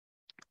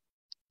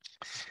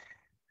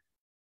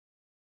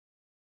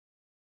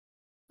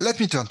 Let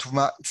me turn to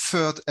my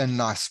third and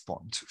last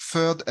point.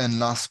 Third and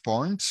last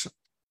point,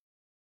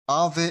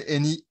 are there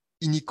any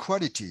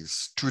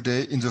inequalities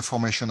today in the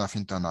formation of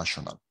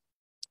international?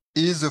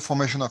 Is the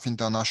formation of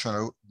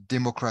international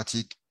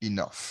democratic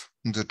enough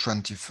in the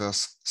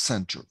 21st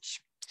century?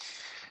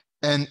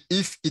 And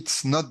if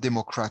it's not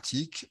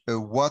democratic,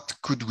 what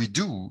could we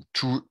do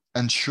to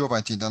ensure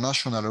that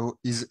international law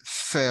is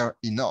fair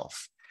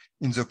enough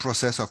in the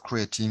process of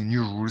creating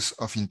new rules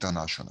of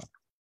international?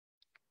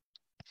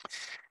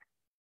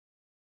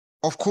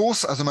 Of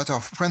course, as a matter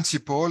of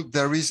principle,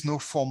 there is no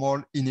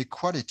formal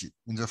inequality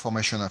in the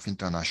formation of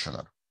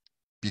international,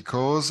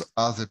 because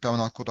as the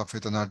Permanent Court of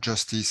International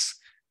Justice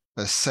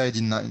said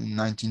in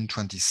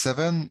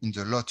 1927 in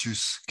the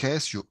Lotus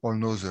case, you all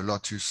know the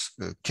Lotus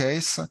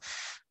case,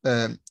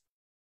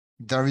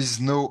 there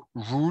is no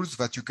rules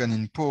that you can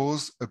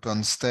impose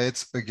upon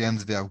states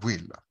against their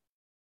will.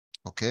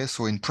 Okay,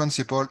 so in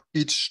principle,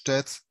 each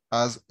state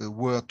has a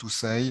word to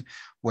say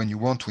when you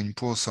want to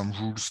impose some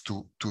rules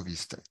to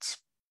these states.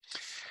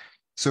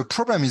 So the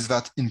problem is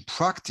that in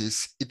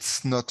practice,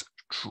 it's not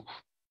true.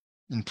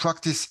 In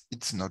practice,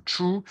 it's not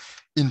true.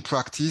 In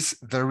practice,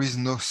 there is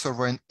no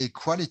sovereign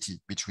equality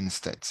between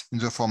states in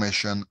the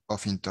formation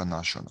of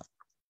international.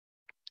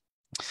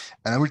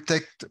 And I will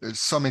take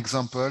some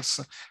examples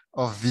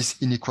of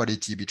this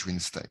inequality between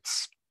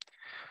states.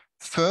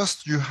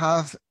 First, you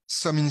have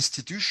some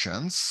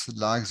institutions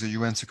like the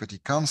UN Security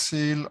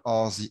Council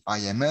or the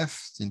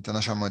IMF, the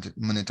International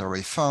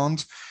Monetary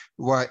Fund,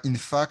 where in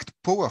fact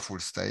powerful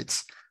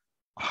states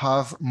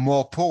have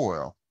more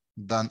power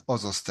than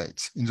other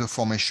states in the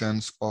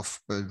formations of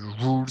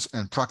rules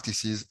and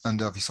practices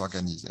under this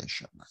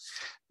organization.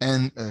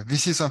 And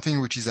this is something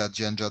which is at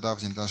the agenda of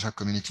the international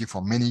community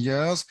for many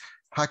years.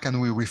 How can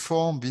we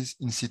reform these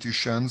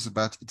institutions?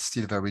 But it's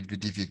still very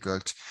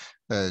difficult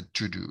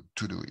to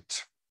do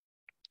it.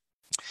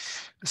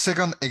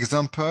 Second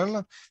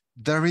example,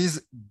 there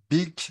is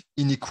big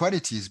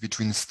inequalities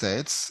between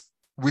states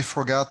with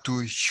regard to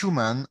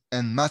human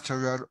and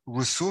material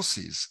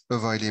resources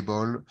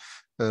available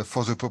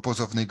for the purpose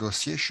of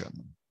negotiation.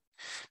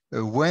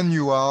 When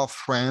you are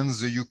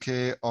France, the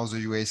UK, or the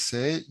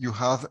USA, you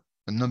have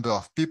a number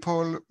of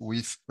people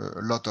with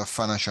a lot of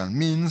financial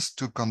means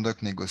to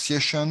conduct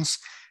negotiations.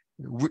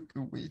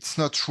 It's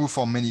not true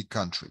for many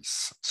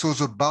countries. So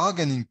the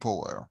bargaining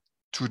power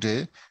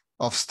today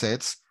of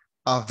states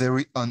are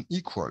very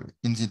unequal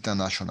in the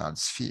international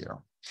sphere.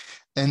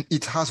 And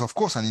it has, of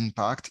course, an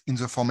impact in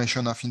the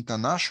formation of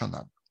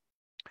international.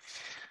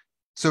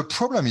 The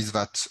problem is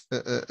that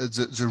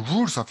the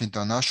rules of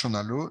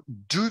international law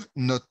do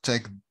not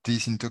take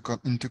this into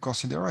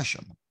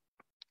consideration.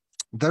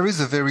 There is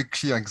a very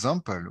clear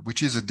example,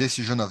 which is a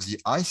decision of the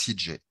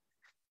ICJ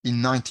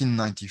in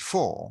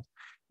 1994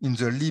 in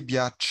the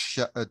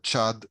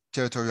Libya-Chad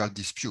territorial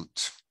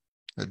dispute,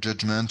 a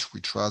judgment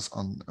which was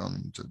on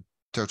the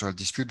territorial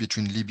dispute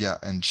between Libya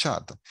and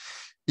Chad.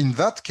 In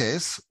that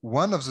case,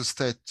 one of the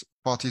state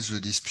parties to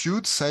the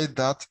dispute said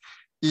that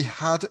he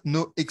had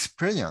no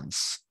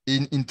experience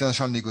in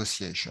international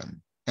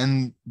negotiation.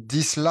 And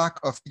this lack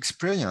of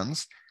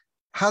experience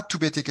had to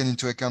be taken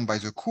into account by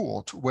the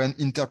court when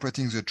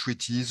interpreting the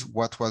treaties,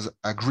 what was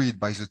agreed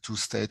by the two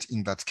states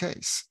in that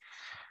case.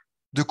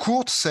 The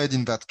court said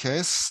in that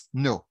case,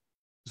 no,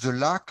 the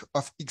lack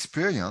of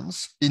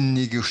experience in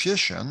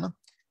negotiation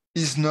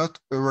is not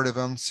a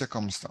relevant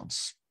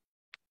circumstance.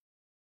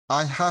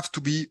 I have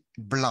to be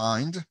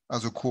blind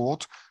as a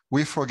court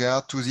with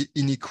regard to the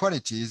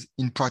inequalities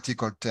in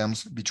practical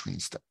terms between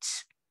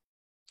states.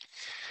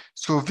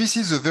 So this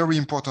is a very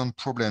important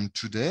problem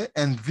today,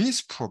 and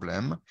this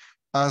problem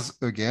has,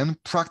 again,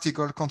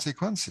 practical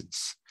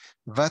consequences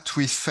that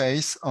we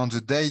face on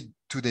the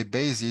day-to-day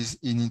basis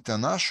in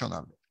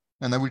international.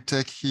 And I will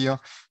take here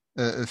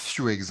a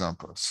few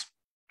examples.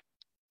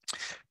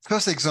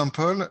 First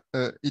example,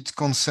 it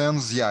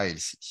concerns the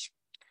ILC.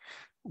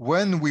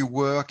 When we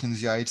work in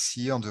the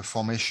ILC on the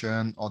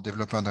formation or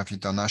development of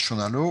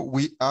international law,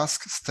 we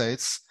ask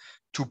states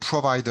to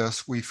provide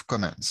us with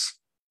comments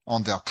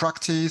on their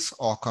practice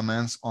or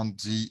comments on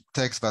the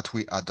text that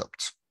we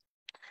adopt.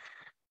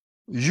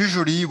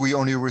 Usually, we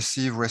only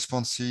receive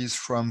responses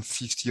from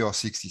 50 or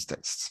 60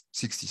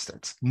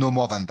 states, no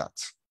more than that.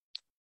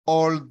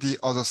 All the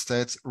other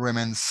states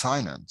remain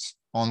silent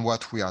on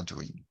what we are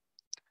doing.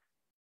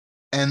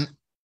 And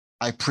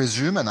I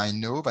presume, and I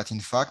know that in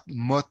fact,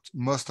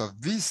 most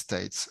of these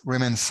states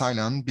remain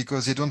silent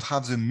because they don't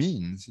have the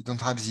means, they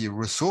don't have the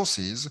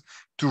resources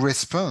to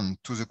respond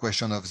to the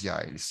question of the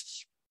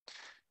ILC.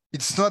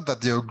 It's not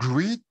that they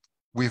agree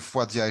with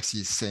what the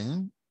ILC is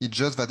saying, it's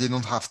just that they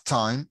don't have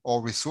time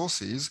or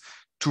resources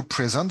to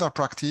present their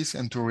practice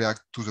and to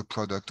react to the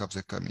product of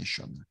the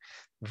Commission.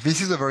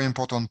 This is a very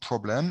important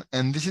problem,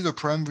 and this is a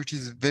problem which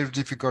is very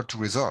difficult to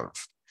resolve,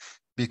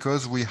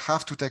 because we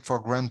have to take for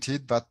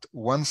granted that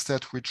one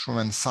state which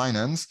remains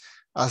silent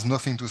has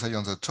nothing to say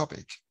on the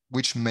topic,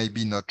 which may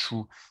be not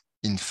true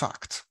in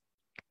fact.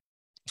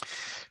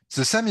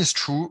 The same is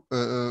true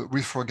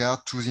with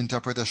regard to the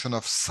interpretation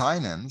of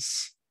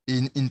silence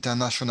in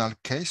international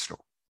case law.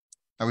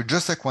 I will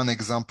just take one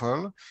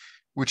example,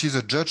 which is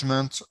a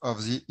judgment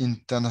of the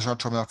International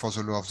Tribunal for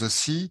the Law of the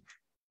Sea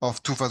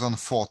of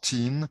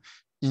 2014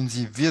 in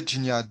the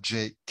Virginia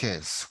J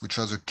case, which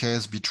was a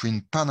case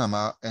between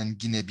Panama and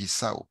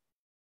Guinea-Bissau.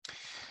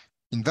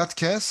 In that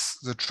case,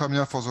 the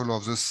Tribunal for the Law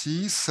of the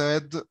Sea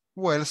said,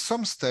 well,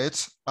 some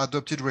states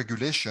adopted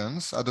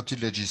regulations,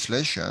 adopted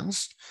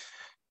legislations,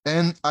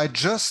 and I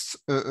just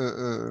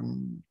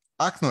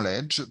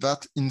acknowledge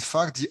that, in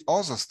fact, the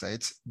other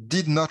states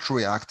did not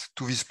react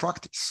to this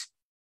practice.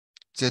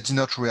 They did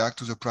not react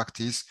to the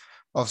practice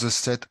of the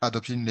state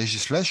adopting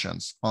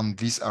legislations on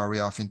this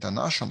area of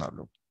international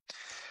law.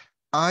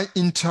 I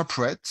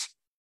interpret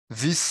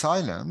this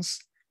silence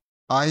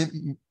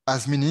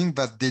as meaning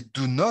that they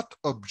do not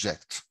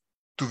object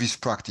to this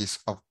practice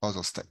of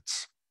other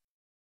states.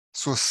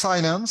 So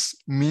silence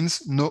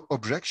means no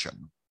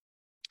objection.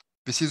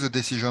 This is a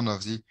decision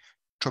of the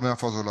Tribunal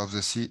for the Law of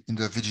the Sea in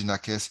the Virginia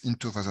case in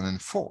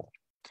 2004.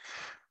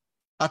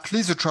 At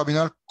least the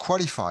tribunal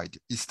qualified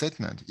its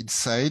statement. It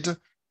said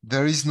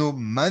there is no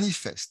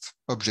manifest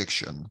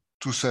objection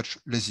to such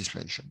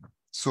legislation.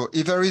 So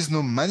if there is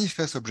no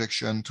manifest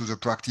objection to the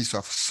practice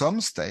of some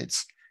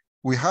states,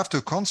 we have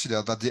to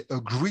consider that they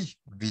agree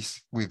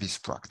with this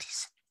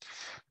practice.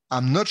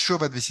 I'm not sure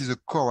that this is a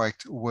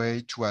correct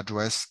way to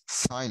address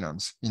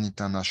silence in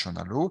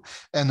international law.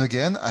 And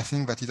again, I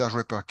think that it has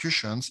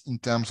repercussions in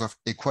terms of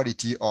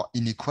equality or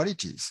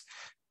inequalities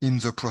in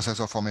the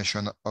process of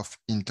formation of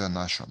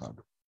international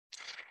law.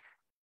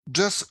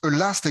 Just a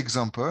last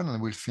example,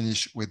 and we'll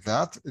finish with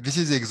that. This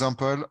is the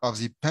example of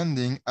the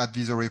pending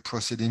advisory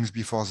proceedings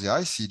before the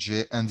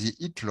ICJ and the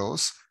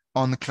ICLOS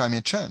on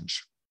climate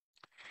change.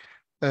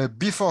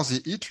 Before the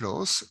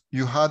ICLOS,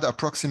 you had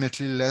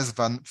approximately less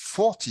than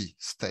 40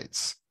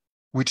 states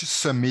which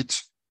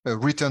submit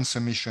written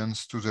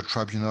submissions to the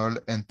tribunal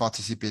and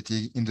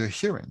participating in the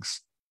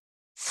hearings.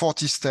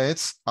 40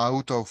 states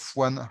out of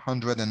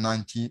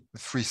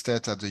 193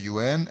 states at the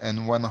UN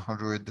and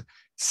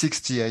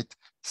 168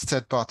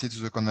 state parties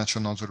to the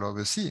Convention on the Law of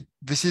the Sea.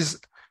 This is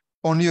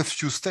only a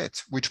few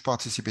states which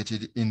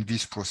participated in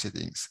these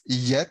proceedings.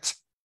 Yet,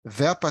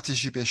 their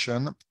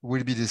participation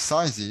will be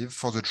decisive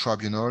for the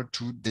tribunal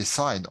to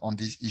decide on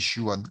this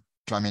issue on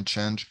climate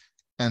change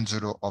and the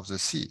law of the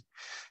sea.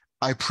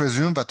 I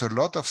presume that a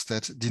lot of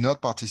states did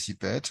not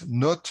participate,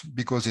 not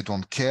because they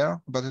don't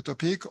care about the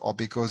topic or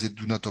because they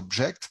do not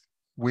object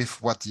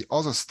with what the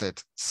other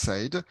state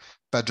said,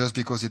 but just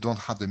because they don't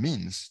have the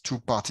means to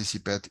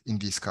participate in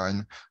this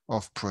kind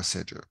of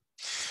procedure.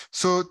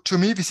 So to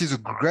me, this is a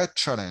great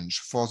challenge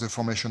for the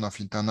formation of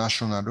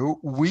international law.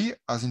 We,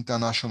 as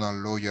international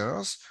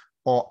lawyers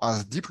or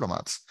as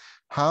diplomats,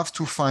 have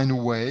to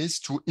find ways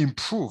to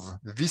improve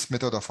this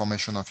method of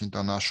formation of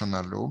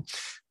international law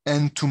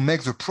and to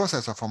make the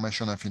process of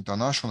formation of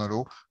international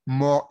law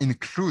more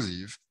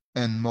inclusive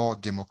and more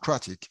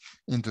democratic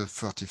in the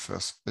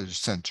 31st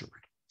century.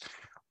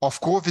 Of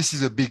course, this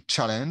is a big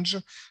challenge,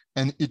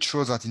 and it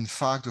shows that, in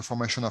fact, the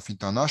formation of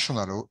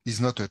international law is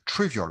not a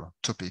trivial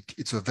topic.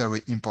 It's a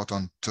very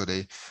important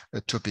topic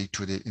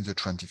today in the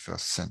 21st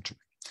century.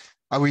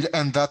 I will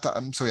end that.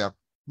 So yeah,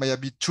 may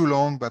be too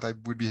long, but I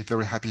would be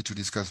very happy to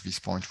discuss this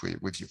point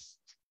with you.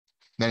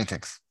 Many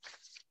thanks.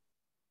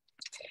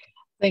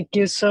 Thank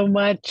you so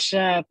much,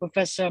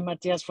 Professor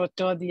Mathias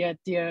Forteau,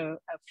 dear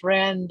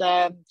friend.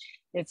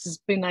 It's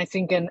been, I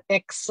think, an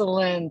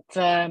excellent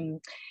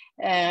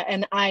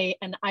an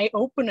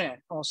eye-opener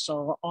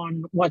also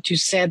on what you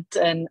said,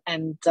 and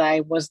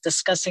I was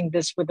discussing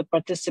this with the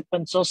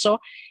participants also.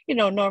 You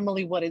know,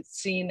 normally what it's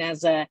seen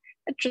as a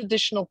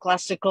traditional,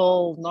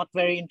 classical, not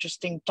very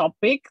interesting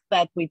topic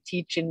that we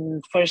teach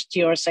in first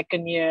year or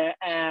second year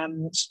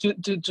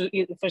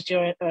first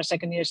year or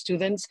second year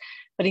students,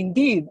 but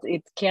indeed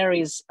it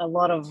carries a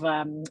lot of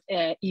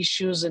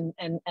issues, and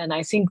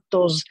I think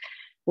those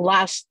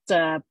last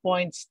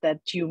points that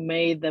you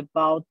made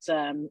about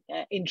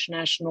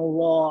international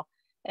law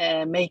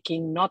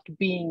making not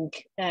being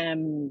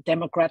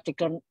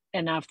democratic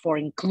enough or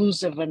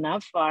inclusive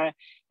enough are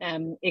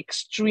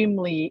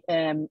extremely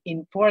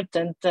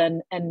important,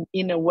 and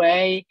in a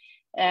way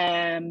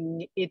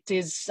it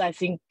is, I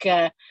think,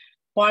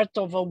 part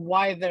of a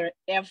wider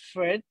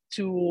effort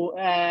to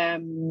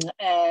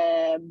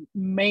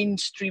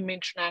mainstream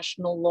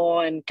international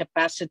law and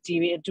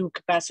do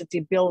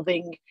capacity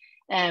building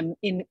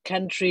in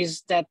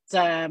countries that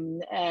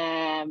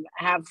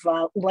have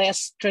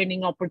less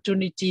training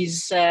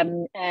opportunities,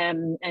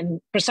 and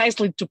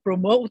precisely to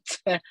promote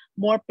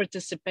more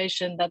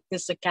participation, that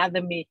this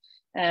academy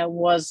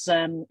was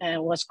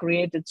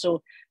created.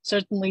 So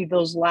certainly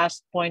those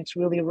last points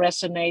really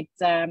resonate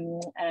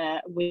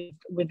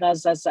with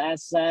us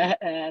as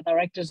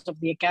directors of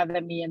the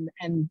academy,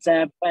 and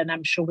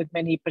I'm sure with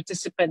many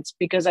participants,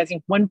 because I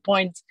think one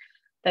point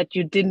that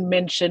you didn't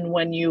mention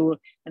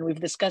and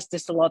we've discussed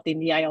this a lot in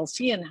the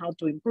ILC and how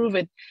to improve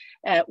it,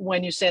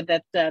 when you said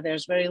that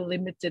there's very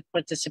limited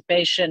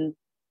participation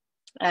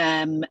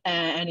and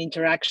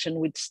interaction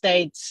with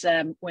states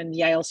when the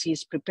ILC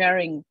is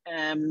preparing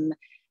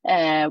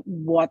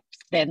what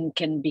then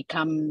can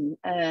become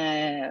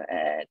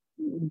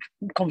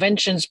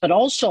conventions, but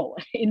also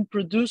in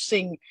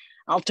producing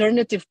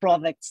alternative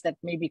products that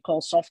may be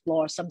called soft law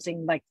or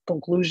something like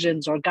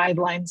conclusions or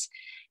guidelines,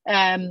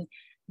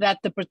 that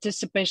the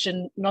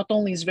participation not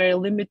only is very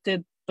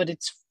limited, but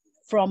it's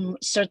from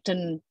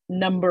certain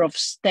number of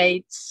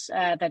states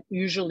that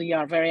usually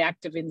are very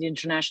active in the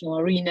international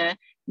arena,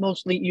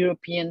 mostly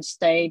European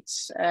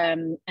states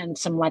and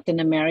some Latin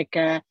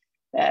America,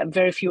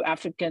 very few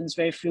Africans,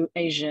 very few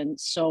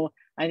Asians. So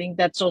I think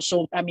that's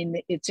also, I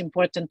mean, it's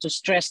important to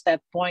stress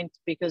that point,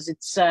 because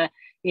it's,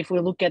 if we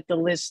look at the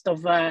list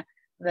of the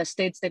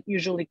states that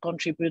usually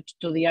contribute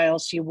to the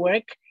ILC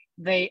work,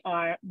 they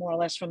are more or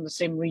less from the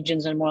same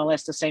regions and more or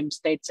less the same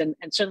states. And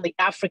certainly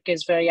Africa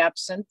is very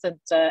absent, and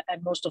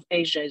most of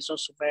Asia is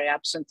also very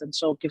absent. And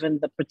so given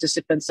the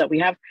participants that we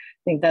have,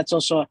 I think that's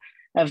also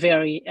a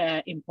very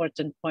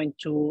important point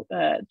to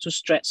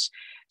stress.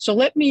 So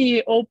let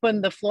me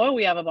open the floor.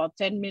 We have about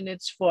 10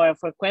 minutes for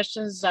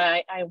questions.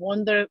 I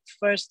wonder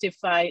first if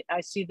I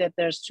see that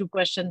there's 2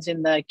 questions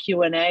in the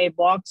Q&A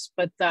box,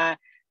 but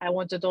I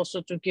wanted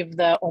also to give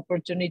the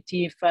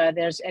opportunity if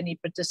there's any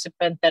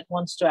participant that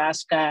wants to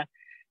ask a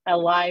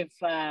live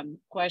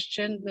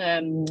question,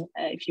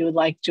 if you would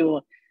like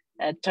to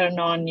turn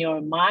on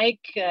your mic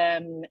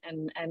and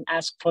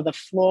ask for the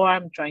floor.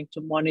 I'm trying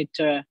to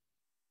monitor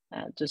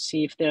to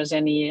see if there's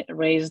any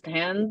raised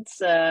hands.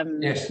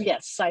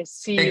 Yes, I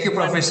see. Thank you,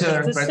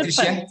 Professor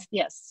Patricia.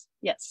 Yes.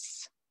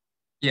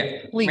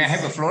 Yeah, please. May I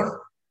have the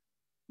floor?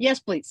 Yes,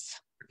 please.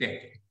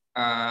 Okay.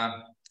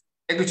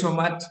 Thank you so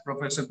much,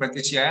 Professor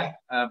Patricia,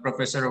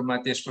 Professor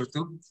Mathias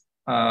Forteau.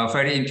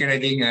 Very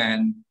encouraging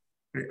and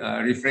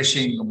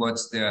refreshing about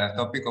the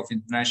topic of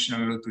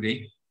international law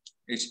today.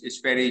 It's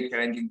very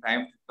challenging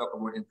time to talk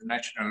about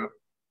international law.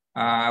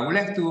 I would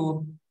like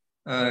to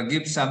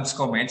give some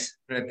comments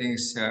regarding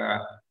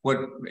what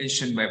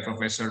mentioned by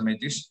Professor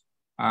Mathias.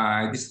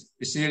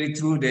 It's really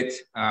true that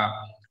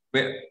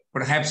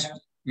perhaps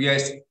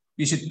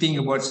we should think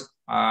about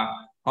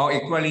how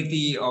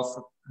equality of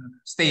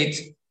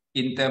states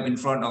in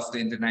front of the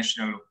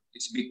international law.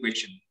 It's a big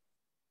question.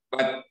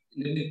 But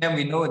in the meantime,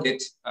 we know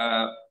that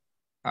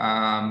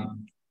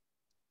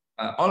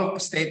all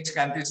states,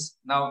 countries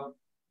now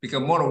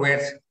become more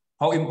aware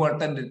how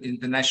important the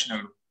international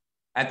law.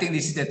 I think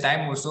this is the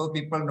time also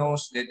people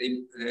knows that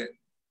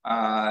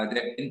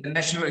the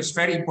international is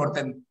very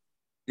important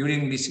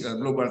during these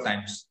global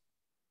times.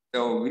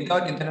 So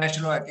without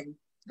international, I think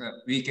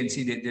we can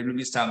see that there will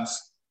be some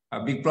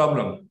big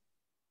problem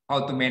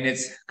how to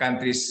manage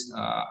countries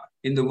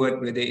in the world,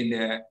 whether in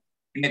the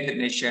United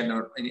Nations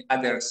or any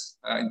others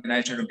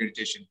international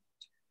organization.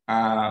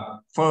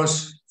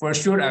 For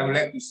sure, I would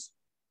like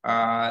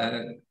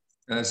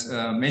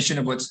to mention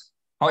about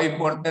how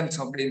important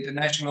of the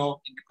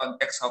international in the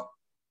context of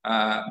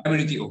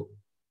WTO.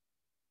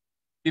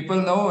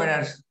 People know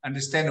and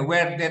understand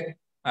aware that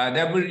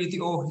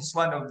WTO is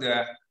one of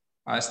the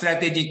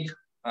strategic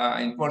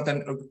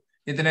important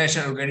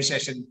international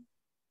organization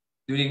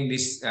during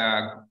this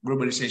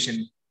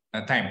globalization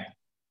time.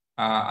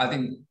 I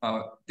think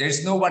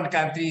there's no one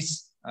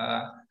countries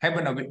have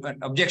an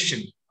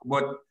objection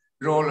about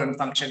role and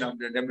function of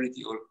the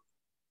WTO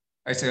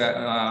as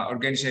an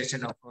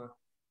organization of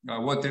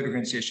World Trade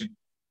Organization.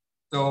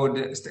 So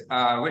the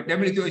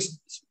WTO is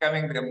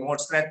becoming the more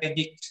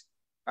strategic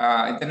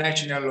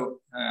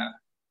international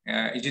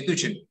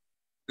institution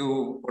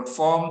to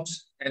perform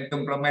and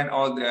implement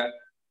all the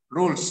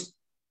rules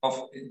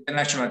of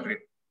international trade.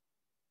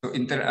 So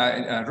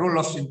rule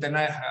of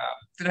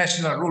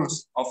international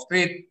rules of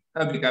trade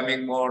are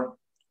becoming more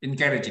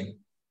encouraging.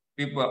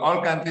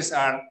 All countries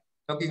are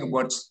talking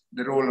about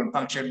the role and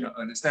function,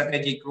 the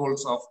strategic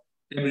roles of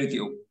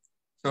WTO.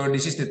 So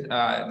this is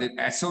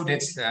so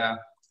that's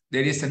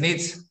there is a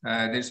need.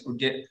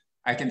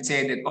 I can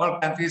say that all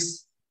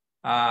countries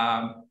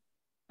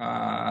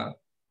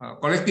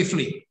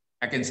collectively,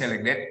 I can say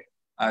like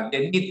that,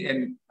 they need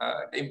and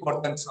the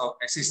importance of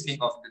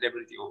existing of the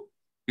WTO.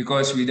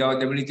 Because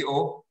without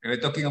WTO, we're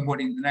talking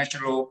about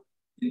international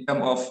in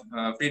terms of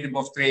freedom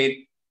of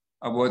trade,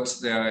 about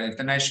the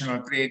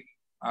international trade,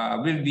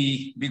 will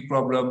be big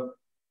problem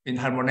in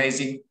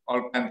harmonizing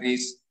all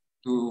countries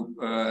to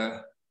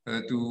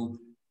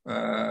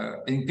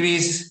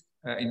increase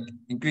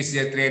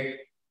their trade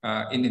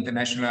in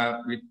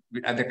international with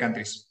other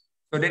countries.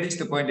 So that is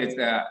the point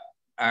that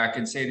I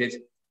can say that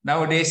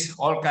nowadays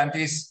all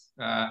countries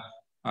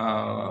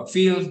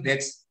feel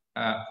that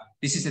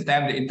this is the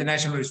time the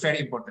international is very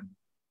important.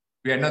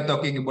 We are not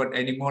talking about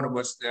anymore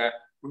about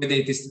whether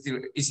it is still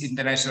is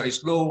international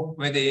is low,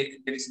 whether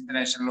there is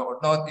international law or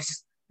not.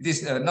 It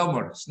is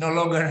normal. It's no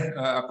longer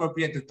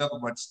appropriate to talk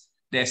about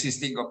the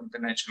existing of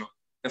international.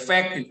 The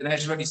fact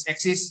international is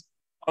exists,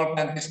 all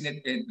countries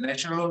need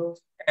international law,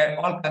 and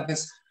all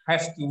countries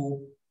have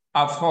to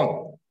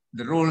uphold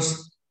the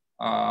rules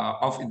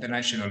of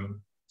international law.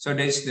 So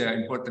that's the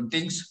important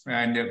things.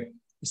 And the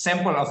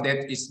sample of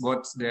that is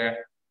what the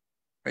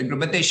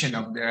implementation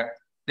of the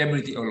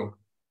WTO law.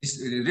 It's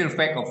the real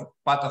fact of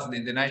part of the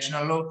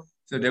international law.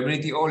 So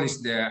WTO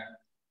is the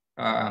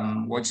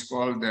what's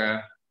called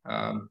the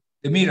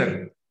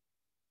mirror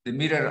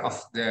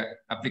of the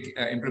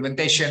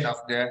implementation of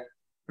the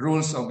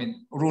rules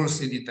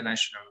in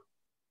international.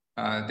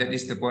 That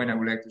is the point I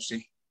would like to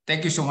say.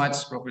 Thank you so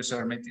much,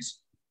 Professor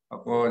Mathias,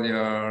 for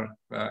your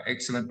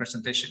excellent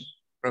presentation.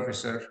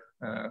 Professor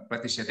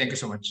Patricia, thank you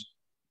so much.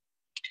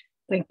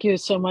 Thank you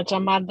so much,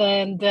 Amanda.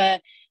 And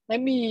let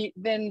me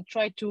then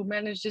try to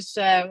manage this.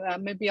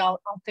 Maybe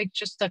I'll take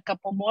just a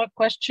couple more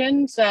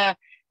questions.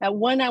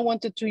 One I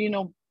wanted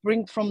to,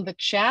 bring from the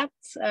chat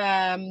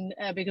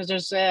because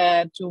there's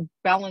to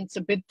balance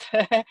a bit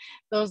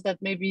those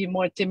that may be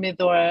more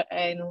timid or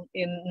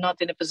not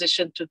in a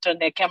position to turn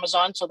their cameras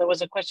on. So there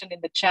was a question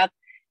in the chat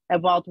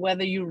about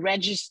whether you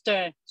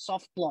register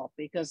soft law,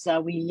 because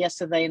we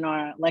yesterday in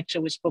our lecture,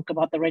 we spoke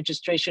about the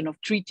registration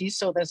of treaties.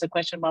 So there's a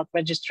question about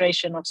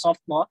registration of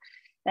soft law,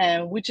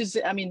 which is,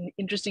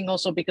 interesting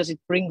also because it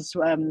brings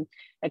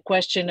a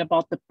question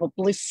about the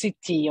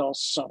publicity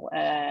also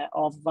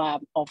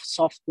of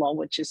soft law,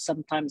 which is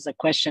sometimes a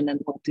question,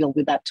 and we'll deal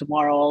with that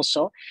tomorrow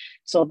also.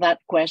 So that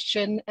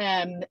question,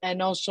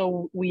 and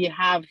also we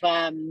have,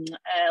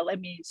 let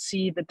me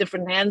see the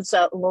different hands.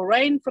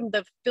 Lorraine from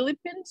the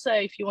Philippines,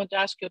 if you want to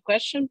ask your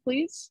question,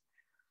 please.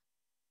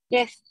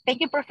 Yes, thank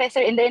you,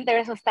 Professor. In the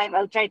interest of time,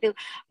 I'll try to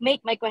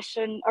make my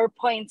question or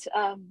points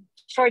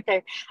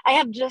shorter. I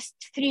have just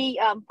 3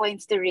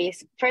 points to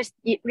raise. First,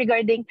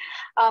 regarding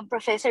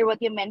Professor, what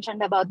you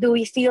mentioned about, do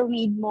we still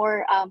need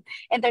more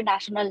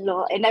international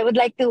law? And I would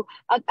like to,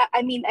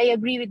 I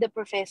agree with the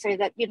Professor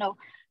that,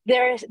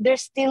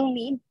 there's still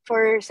need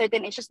for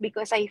certain issues,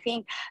 because I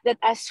think that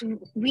as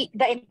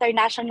the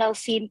international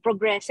scene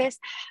progresses,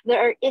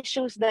 there are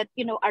issues that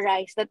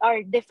arise that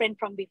are different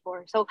from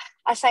before. So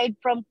aside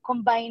from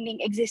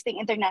combining existing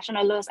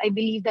international laws, I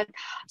believe that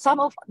some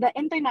of the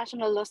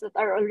international laws that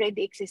are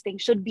already existing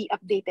should be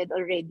updated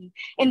already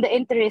in the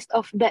interest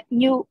of the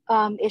new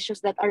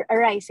issues that are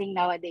arising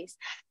nowadays.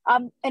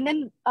 And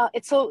then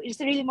it's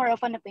really more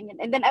of an opinion.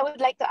 And then I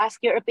would like to ask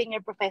your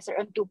opinion, Professor,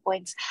 on 2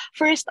 points.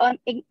 First, on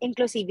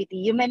inclusivity.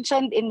 You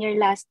mentioned in your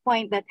last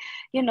point that,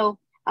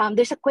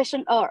 there's a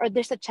question or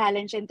there's a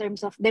challenge in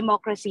terms of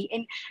democracy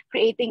in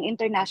creating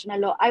international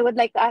law. I would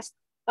like to ask,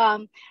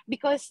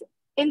 because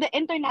in the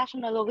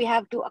international law, we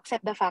have to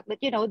accept the fact that,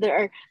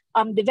 there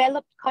are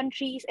developed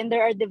countries and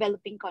there are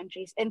developing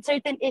countries. And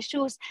certain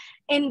issues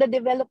in the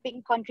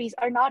developing countries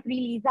are not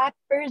really that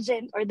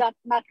urgent or that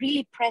not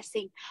really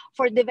pressing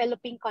for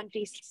developing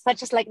countries,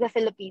 such as like the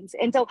Philippines.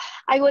 And so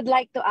I would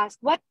like to ask,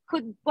 what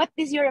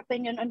is your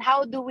opinion on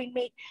how do we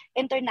make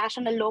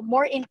international law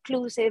more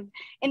inclusive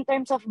in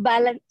terms of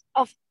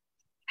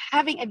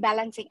having a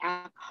balancing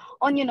act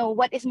on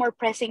what is more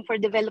pressing for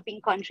developing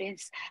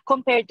countries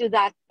compared to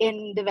that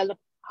in developed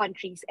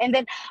countries. And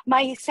then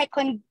my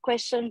second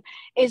question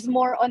is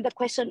more on the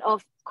question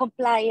of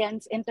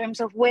compliance in terms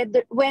of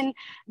when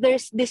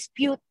there's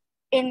dispute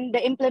in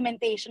the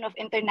implementation of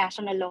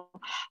international law,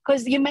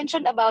 because you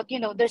mentioned about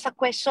there's a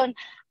question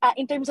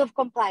in terms of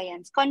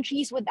compliance.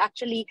 Countries would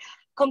actually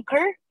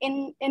concur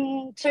in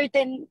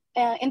certain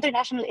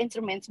international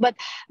instruments, but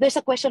there's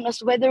a question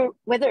as whether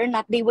or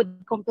not they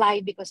would comply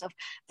because of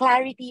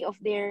clarity of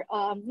their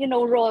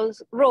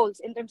roles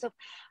in terms of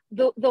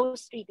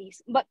those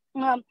treaties. But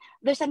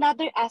there's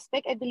another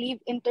aspect, I believe,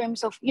 in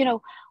terms of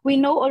we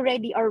know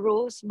already our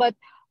roles, but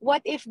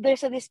what if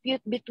there's a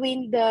dispute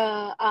between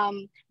the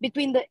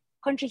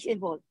countries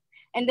involved,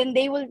 and then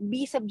they will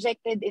be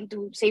subjected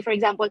into, say, for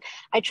example,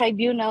 a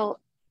tribunal.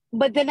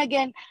 But then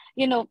again,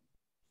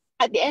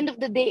 at the end of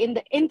the day, in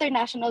the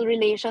international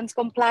relations,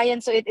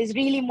 compliance, so it is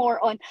really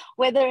more on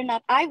whether or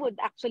not I would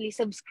actually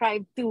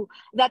subscribe to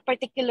that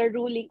particular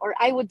ruling, or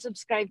I would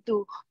subscribe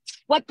to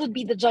what would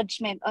be the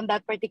judgment on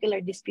that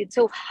particular dispute.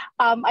 So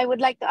I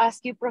would like to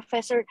ask you,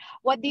 Professor,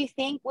 what do you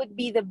think would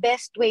be the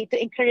best way to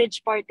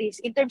encourage parties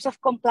in terms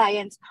of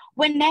compliance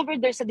whenever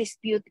there's a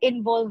dispute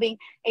involving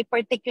a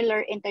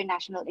particular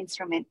international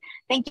instrument?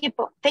 Thank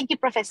you,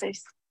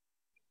 professors.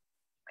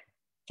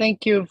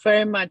 Thank you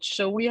very much.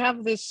 So we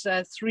have this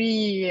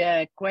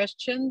 3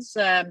 questions.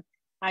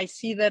 I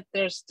see that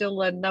there's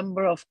still a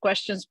number of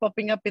questions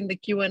popping up in the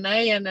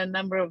Q&A and a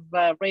number of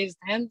raised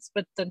hands,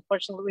 but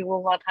unfortunately we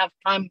will not have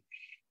time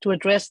to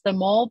address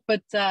them all.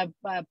 But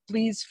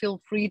please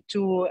feel free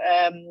to,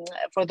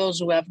 for those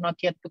who have not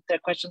yet put their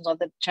questions on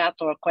the chat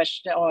or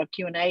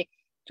Q&A,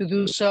 to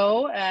do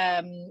so,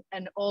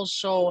 and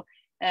also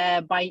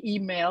by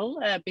email,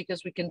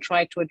 because we can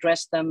try to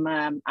address them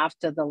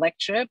after the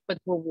lecture, but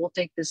we'll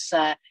take this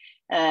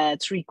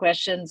 3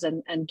 questions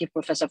and give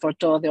Professor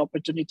Forteau the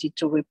opportunity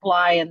to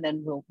reply, and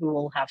then we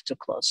will have to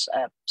close.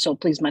 So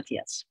please,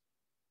 Mathias.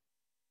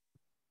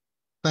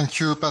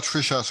 Thank you,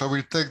 Patricia. So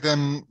we'll take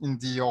them in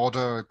the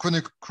order,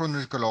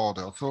 chronological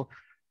order. So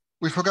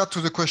with regard to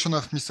the question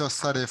of Mr.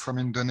 Saleh from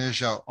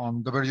Indonesia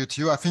on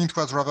WTO, I think it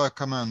was rather a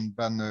comment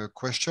than a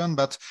question,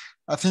 but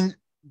I think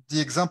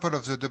the example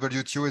of the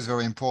WTO is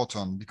very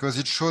important because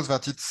it shows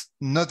that it's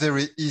not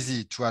very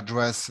easy to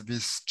address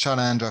this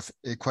challenge of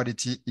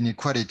equality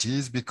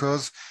inequalities,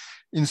 because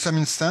in some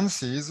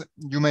instances,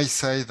 you may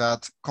say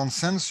that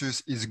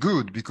consensus is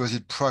good because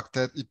it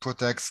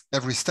protects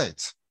every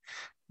state.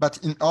 But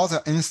in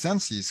other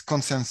instances,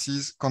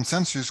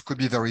 consensus could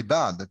be very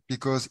bad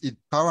because it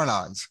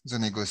paralyzes the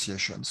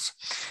negotiations.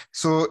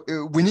 So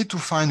we need to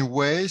find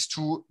ways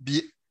to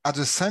be at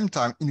the same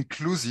time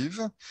inclusive,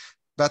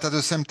 but at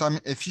the same time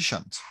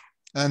efficient.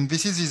 And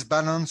this is this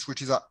balance,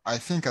 which is, I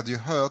think, at the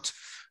heart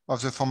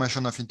of the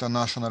formation of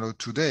international law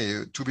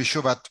today, to be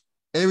sure that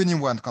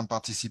anyone can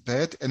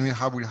participate and will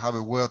have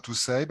a word to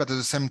say, but at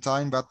the same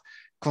time that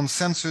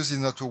consensus is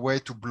not a way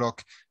to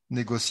block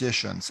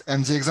negotiations.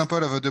 And the example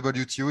of a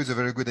WTO is a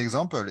very good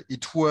example.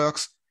 It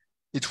worked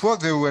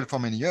very well for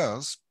many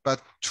years, but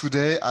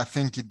today I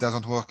think it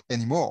doesn't work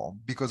anymore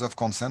because of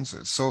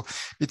consensus. So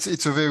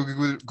it's a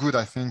very good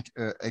I think,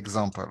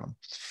 example.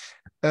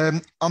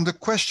 On the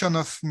question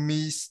of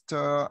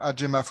Mr.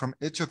 Ajema from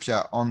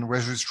Ethiopia on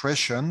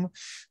registration,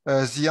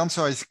 the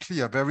answer is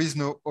clear. There is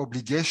no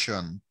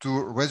obligation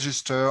to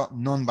register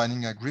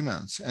non-binding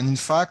agreements. And in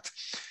fact,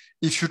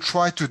 if you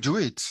try to do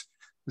it,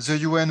 the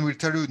UN will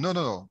tell you,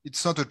 no,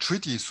 it's not a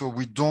treaty, so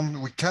we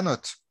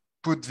cannot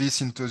put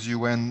this into the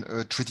UN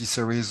treaty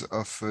series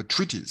of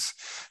treaties.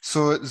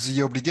 So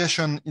the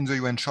obligation in the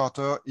UN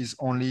Charter is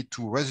only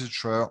to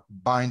register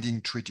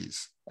binding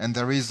treaties. And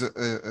there is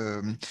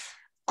a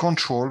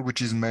control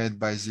which is made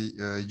by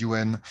the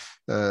UN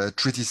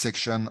treaty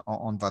section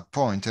on that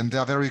point. And there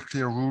are very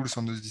clear rules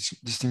on the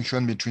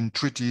distinction between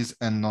treaties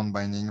and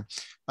non-binding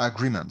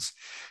agreements.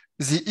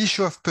 The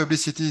issue of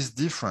publicity is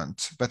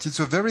different, but it's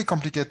a very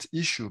complicated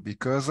issue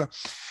because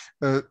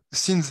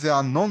since they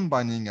are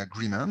non-binding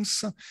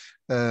agreements,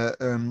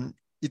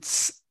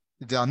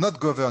 they are not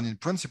governed in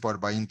principle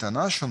by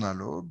international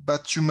law,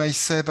 but you may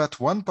say that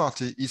one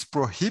party is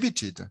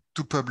prohibited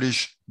to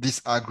publish this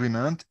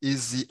agreement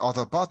if the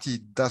other party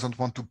doesn't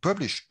want to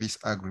publish this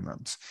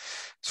agreement.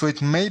 So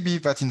it may be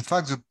that, in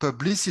fact, the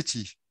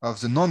publicity of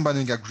the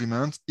non-binding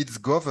agreement is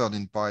governed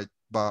in part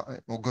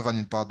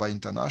by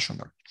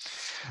international.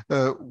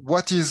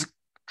 What is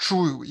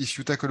true, if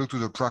you take a look to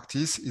the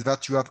practice, is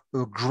that you have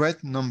a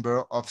great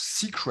number of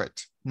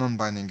secret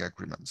non-binding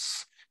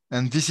agreements.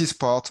 And this is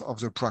part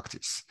of the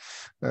practice.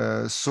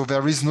 So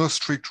there is no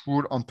strict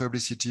rule on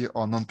publicity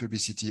or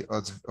non-publicity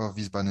of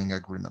these binding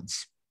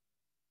agreements.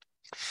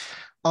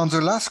 On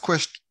the last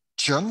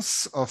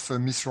questions of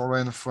Ms.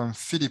 Lauren from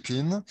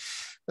Philippines,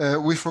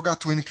 with regard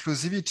to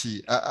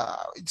inclusivity,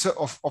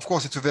 of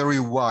course, it's a very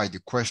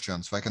wide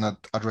question, so I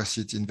cannot address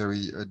it in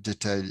very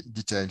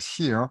detail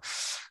here.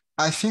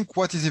 I think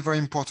what is very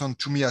important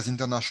to me as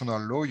international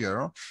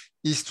lawyer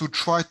is to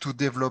try to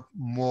develop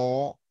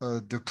more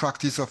the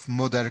practice of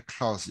model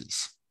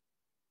clauses,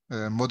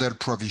 model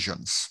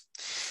provisions.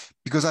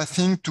 Because I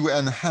think to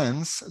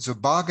enhance the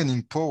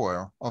bargaining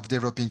power of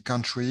developing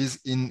countries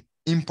in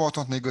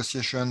important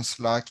negotiations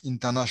like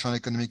international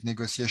economic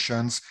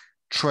negotiations,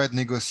 trade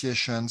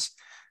negotiations,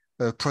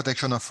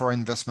 protection of foreign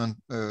investment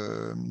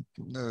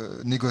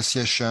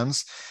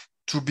negotiations,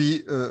 to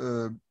be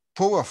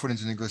powerful in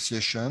the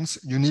negotiations,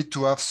 you need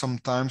to have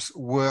sometimes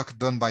work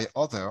done by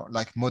others,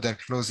 like model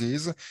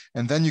clauses,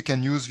 and then you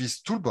can use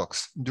this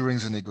toolbox during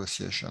the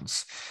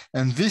negotiations.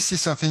 And this is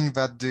something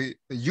that the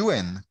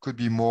UN could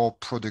be more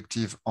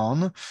productive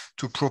on,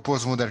 to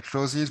propose model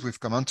clauses with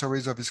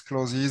commentaries of these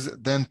clauses,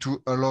 then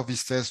to allow these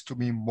states to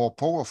be more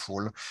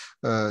powerful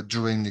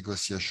during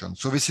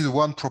negotiations. So this is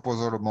one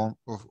proposal among,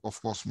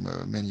 of course,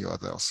 many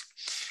others.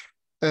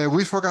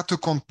 With regard to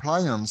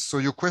compliance, so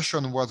your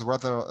question was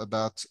rather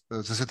about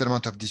the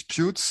settlement of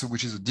disputes,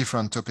 which is a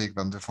different topic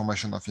than the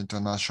formation of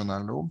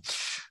international law.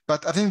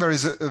 But I think there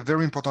is a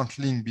very important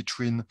link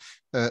between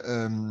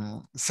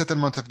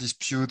settlement of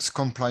disputes,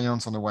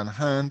 compliance on the one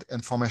hand,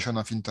 and formation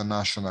of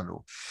international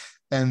law.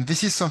 And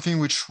this is something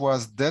which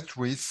was dealt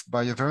with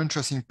by a very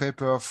interesting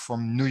paper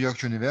from New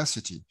York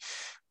University,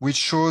 which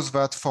shows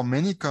that for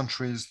many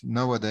countries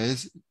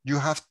nowadays, you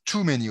have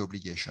too many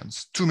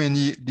obligations, too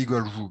many legal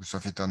rules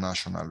of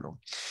international law.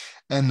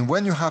 And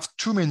when you have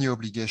too many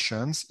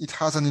obligations, it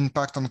has an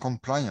impact on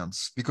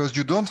compliance because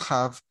you don't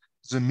have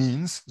the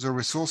means, the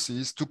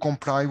resources to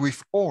comply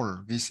with all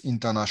these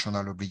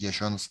international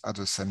obligations at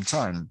the same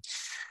time.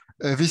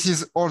 This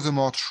is all the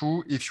more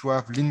true if you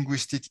have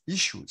linguistic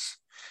issues.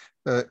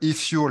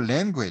 If your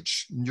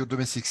language in your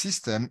domestic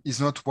system is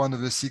not one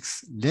of the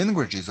 6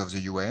 languages of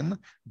the UN,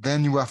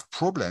 then you have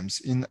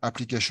problems in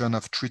application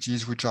of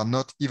treaties which are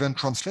not even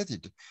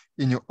translated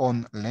in your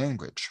own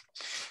language.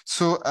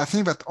 So I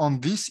think that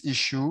on this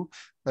issue,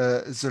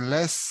 the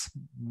less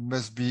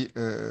must be,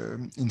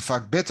 in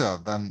fact, better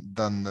than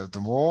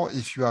the more.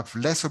 If you have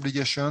less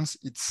obligations,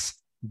 it's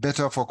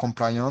better for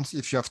compliance.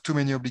 If you have too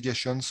many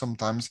obligations,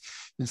 sometimes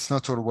it's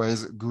not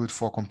always good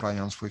for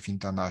compliance with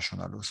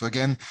international law. So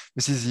again,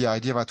 this is the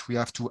idea that we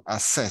have to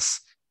assess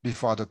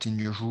before adopting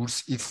new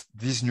rules if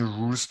these new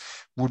rules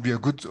would be a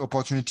good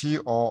opportunity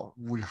or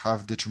will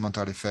have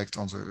detrimental effect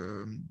on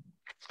the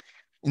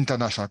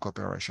international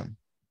cooperation.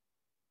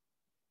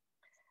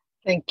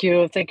 Thank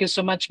you. Thank you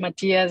so much,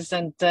 Mathias.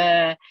 And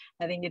I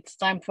think it's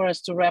time for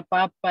us to wrap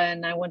up.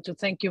 And I want to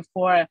thank you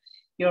for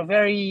your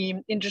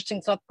very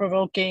interesting,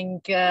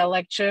 thought-provoking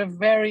lecture,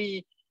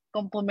 very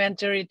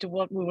complementary to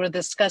what we were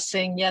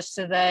discussing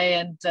yesterday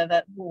and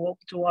to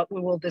what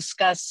we will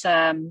discuss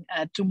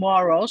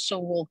tomorrow. So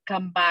we'll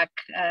come back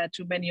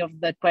to many of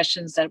the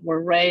questions that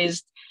were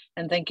raised.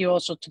 And thank you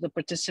also to the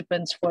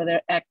participants for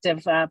their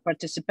active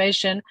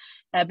participation.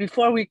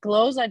 Before we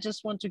close, I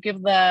just want to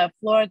give the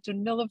floor to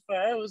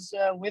Nilofer, who's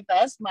with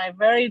us, my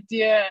very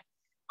dear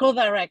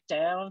co-director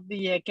of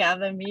the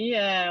Academy,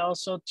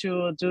 also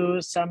to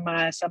do some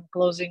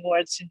closing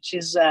words since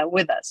she's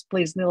with us.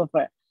 Please,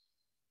 Nilofer.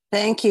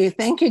 Thank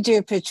you,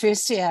 dear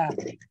Patricia,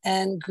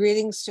 and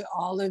greetings to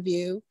all of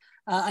you.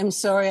 I'm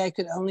sorry I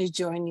could only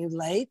join you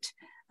late,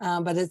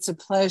 but it's a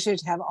pleasure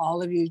to have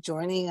all of you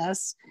joining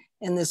us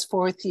in this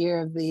 4th year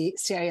of the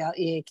CIL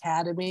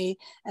eAcademy,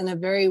 and a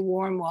very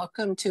warm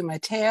welcome to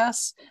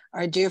Mathias,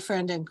 our dear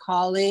friend and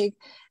colleague.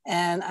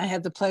 And I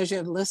had the pleasure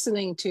of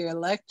listening to your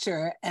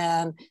lecture,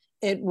 and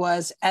it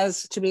was,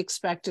 as to be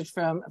expected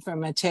from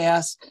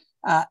Mathias,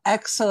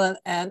 excellent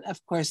and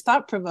of course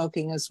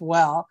thought-provoking as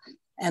well.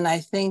 And I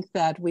think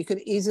that we could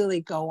easily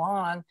go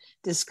on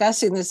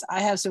discussing this.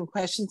 I have some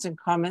questions and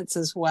comments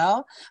as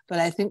well, but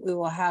I think we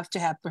will have to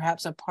have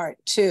perhaps a part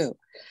 2.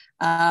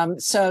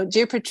 So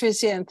dear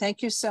Patricia, and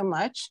thank you so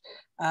much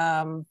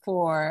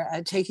for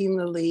taking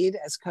the lead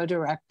as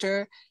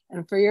co-director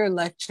and for your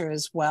lecture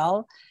as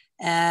well.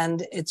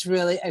 And it's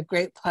really a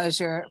great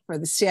pleasure for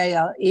the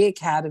CIL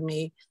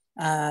eAcademy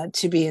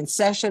to be in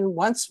session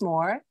once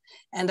more.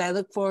 And I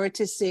look forward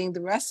to seeing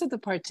the rest of the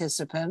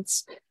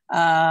participants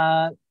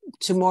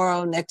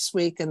tomorrow, next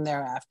week, and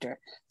thereafter.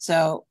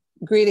 So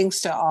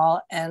greetings to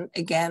all. And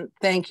again,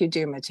 thank you,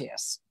 dear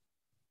Mathias.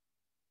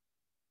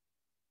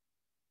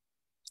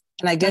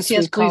 And I guess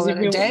Mathias, we call please,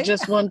 it a day.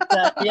 Just want,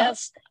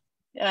 yes.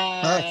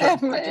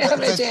 Thank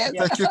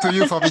you to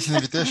you for this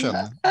invitation.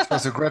 It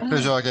was a great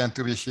pleasure again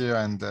to be here,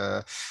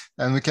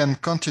 and we can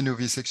continue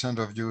this exchange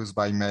of views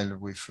by mail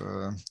with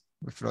a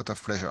lot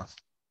of pleasure.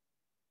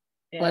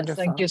 Yes,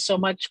 wonderful. Thank you so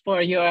much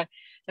for your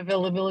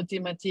availability,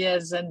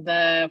 Mathias, and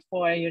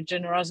for your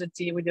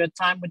generosity with your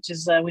time, which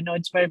is, we know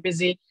it's very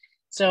busy.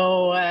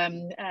 So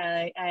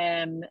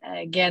again,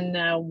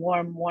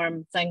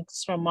 warm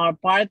thanks from our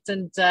part.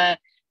 And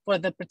for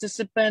the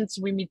participants,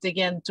 we meet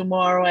again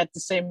tomorrow at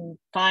the same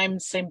time,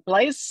 same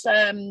place.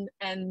 And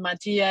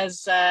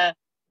Mathias,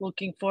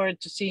 looking forward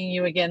to seeing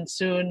you again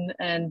soon.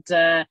 And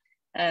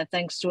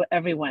thanks to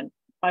everyone.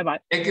 Bye-bye.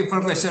 Thank you,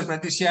 Professor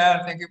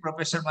Patricia. Thank you,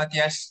 Professor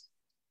Mathias.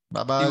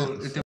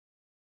 Bye-bye.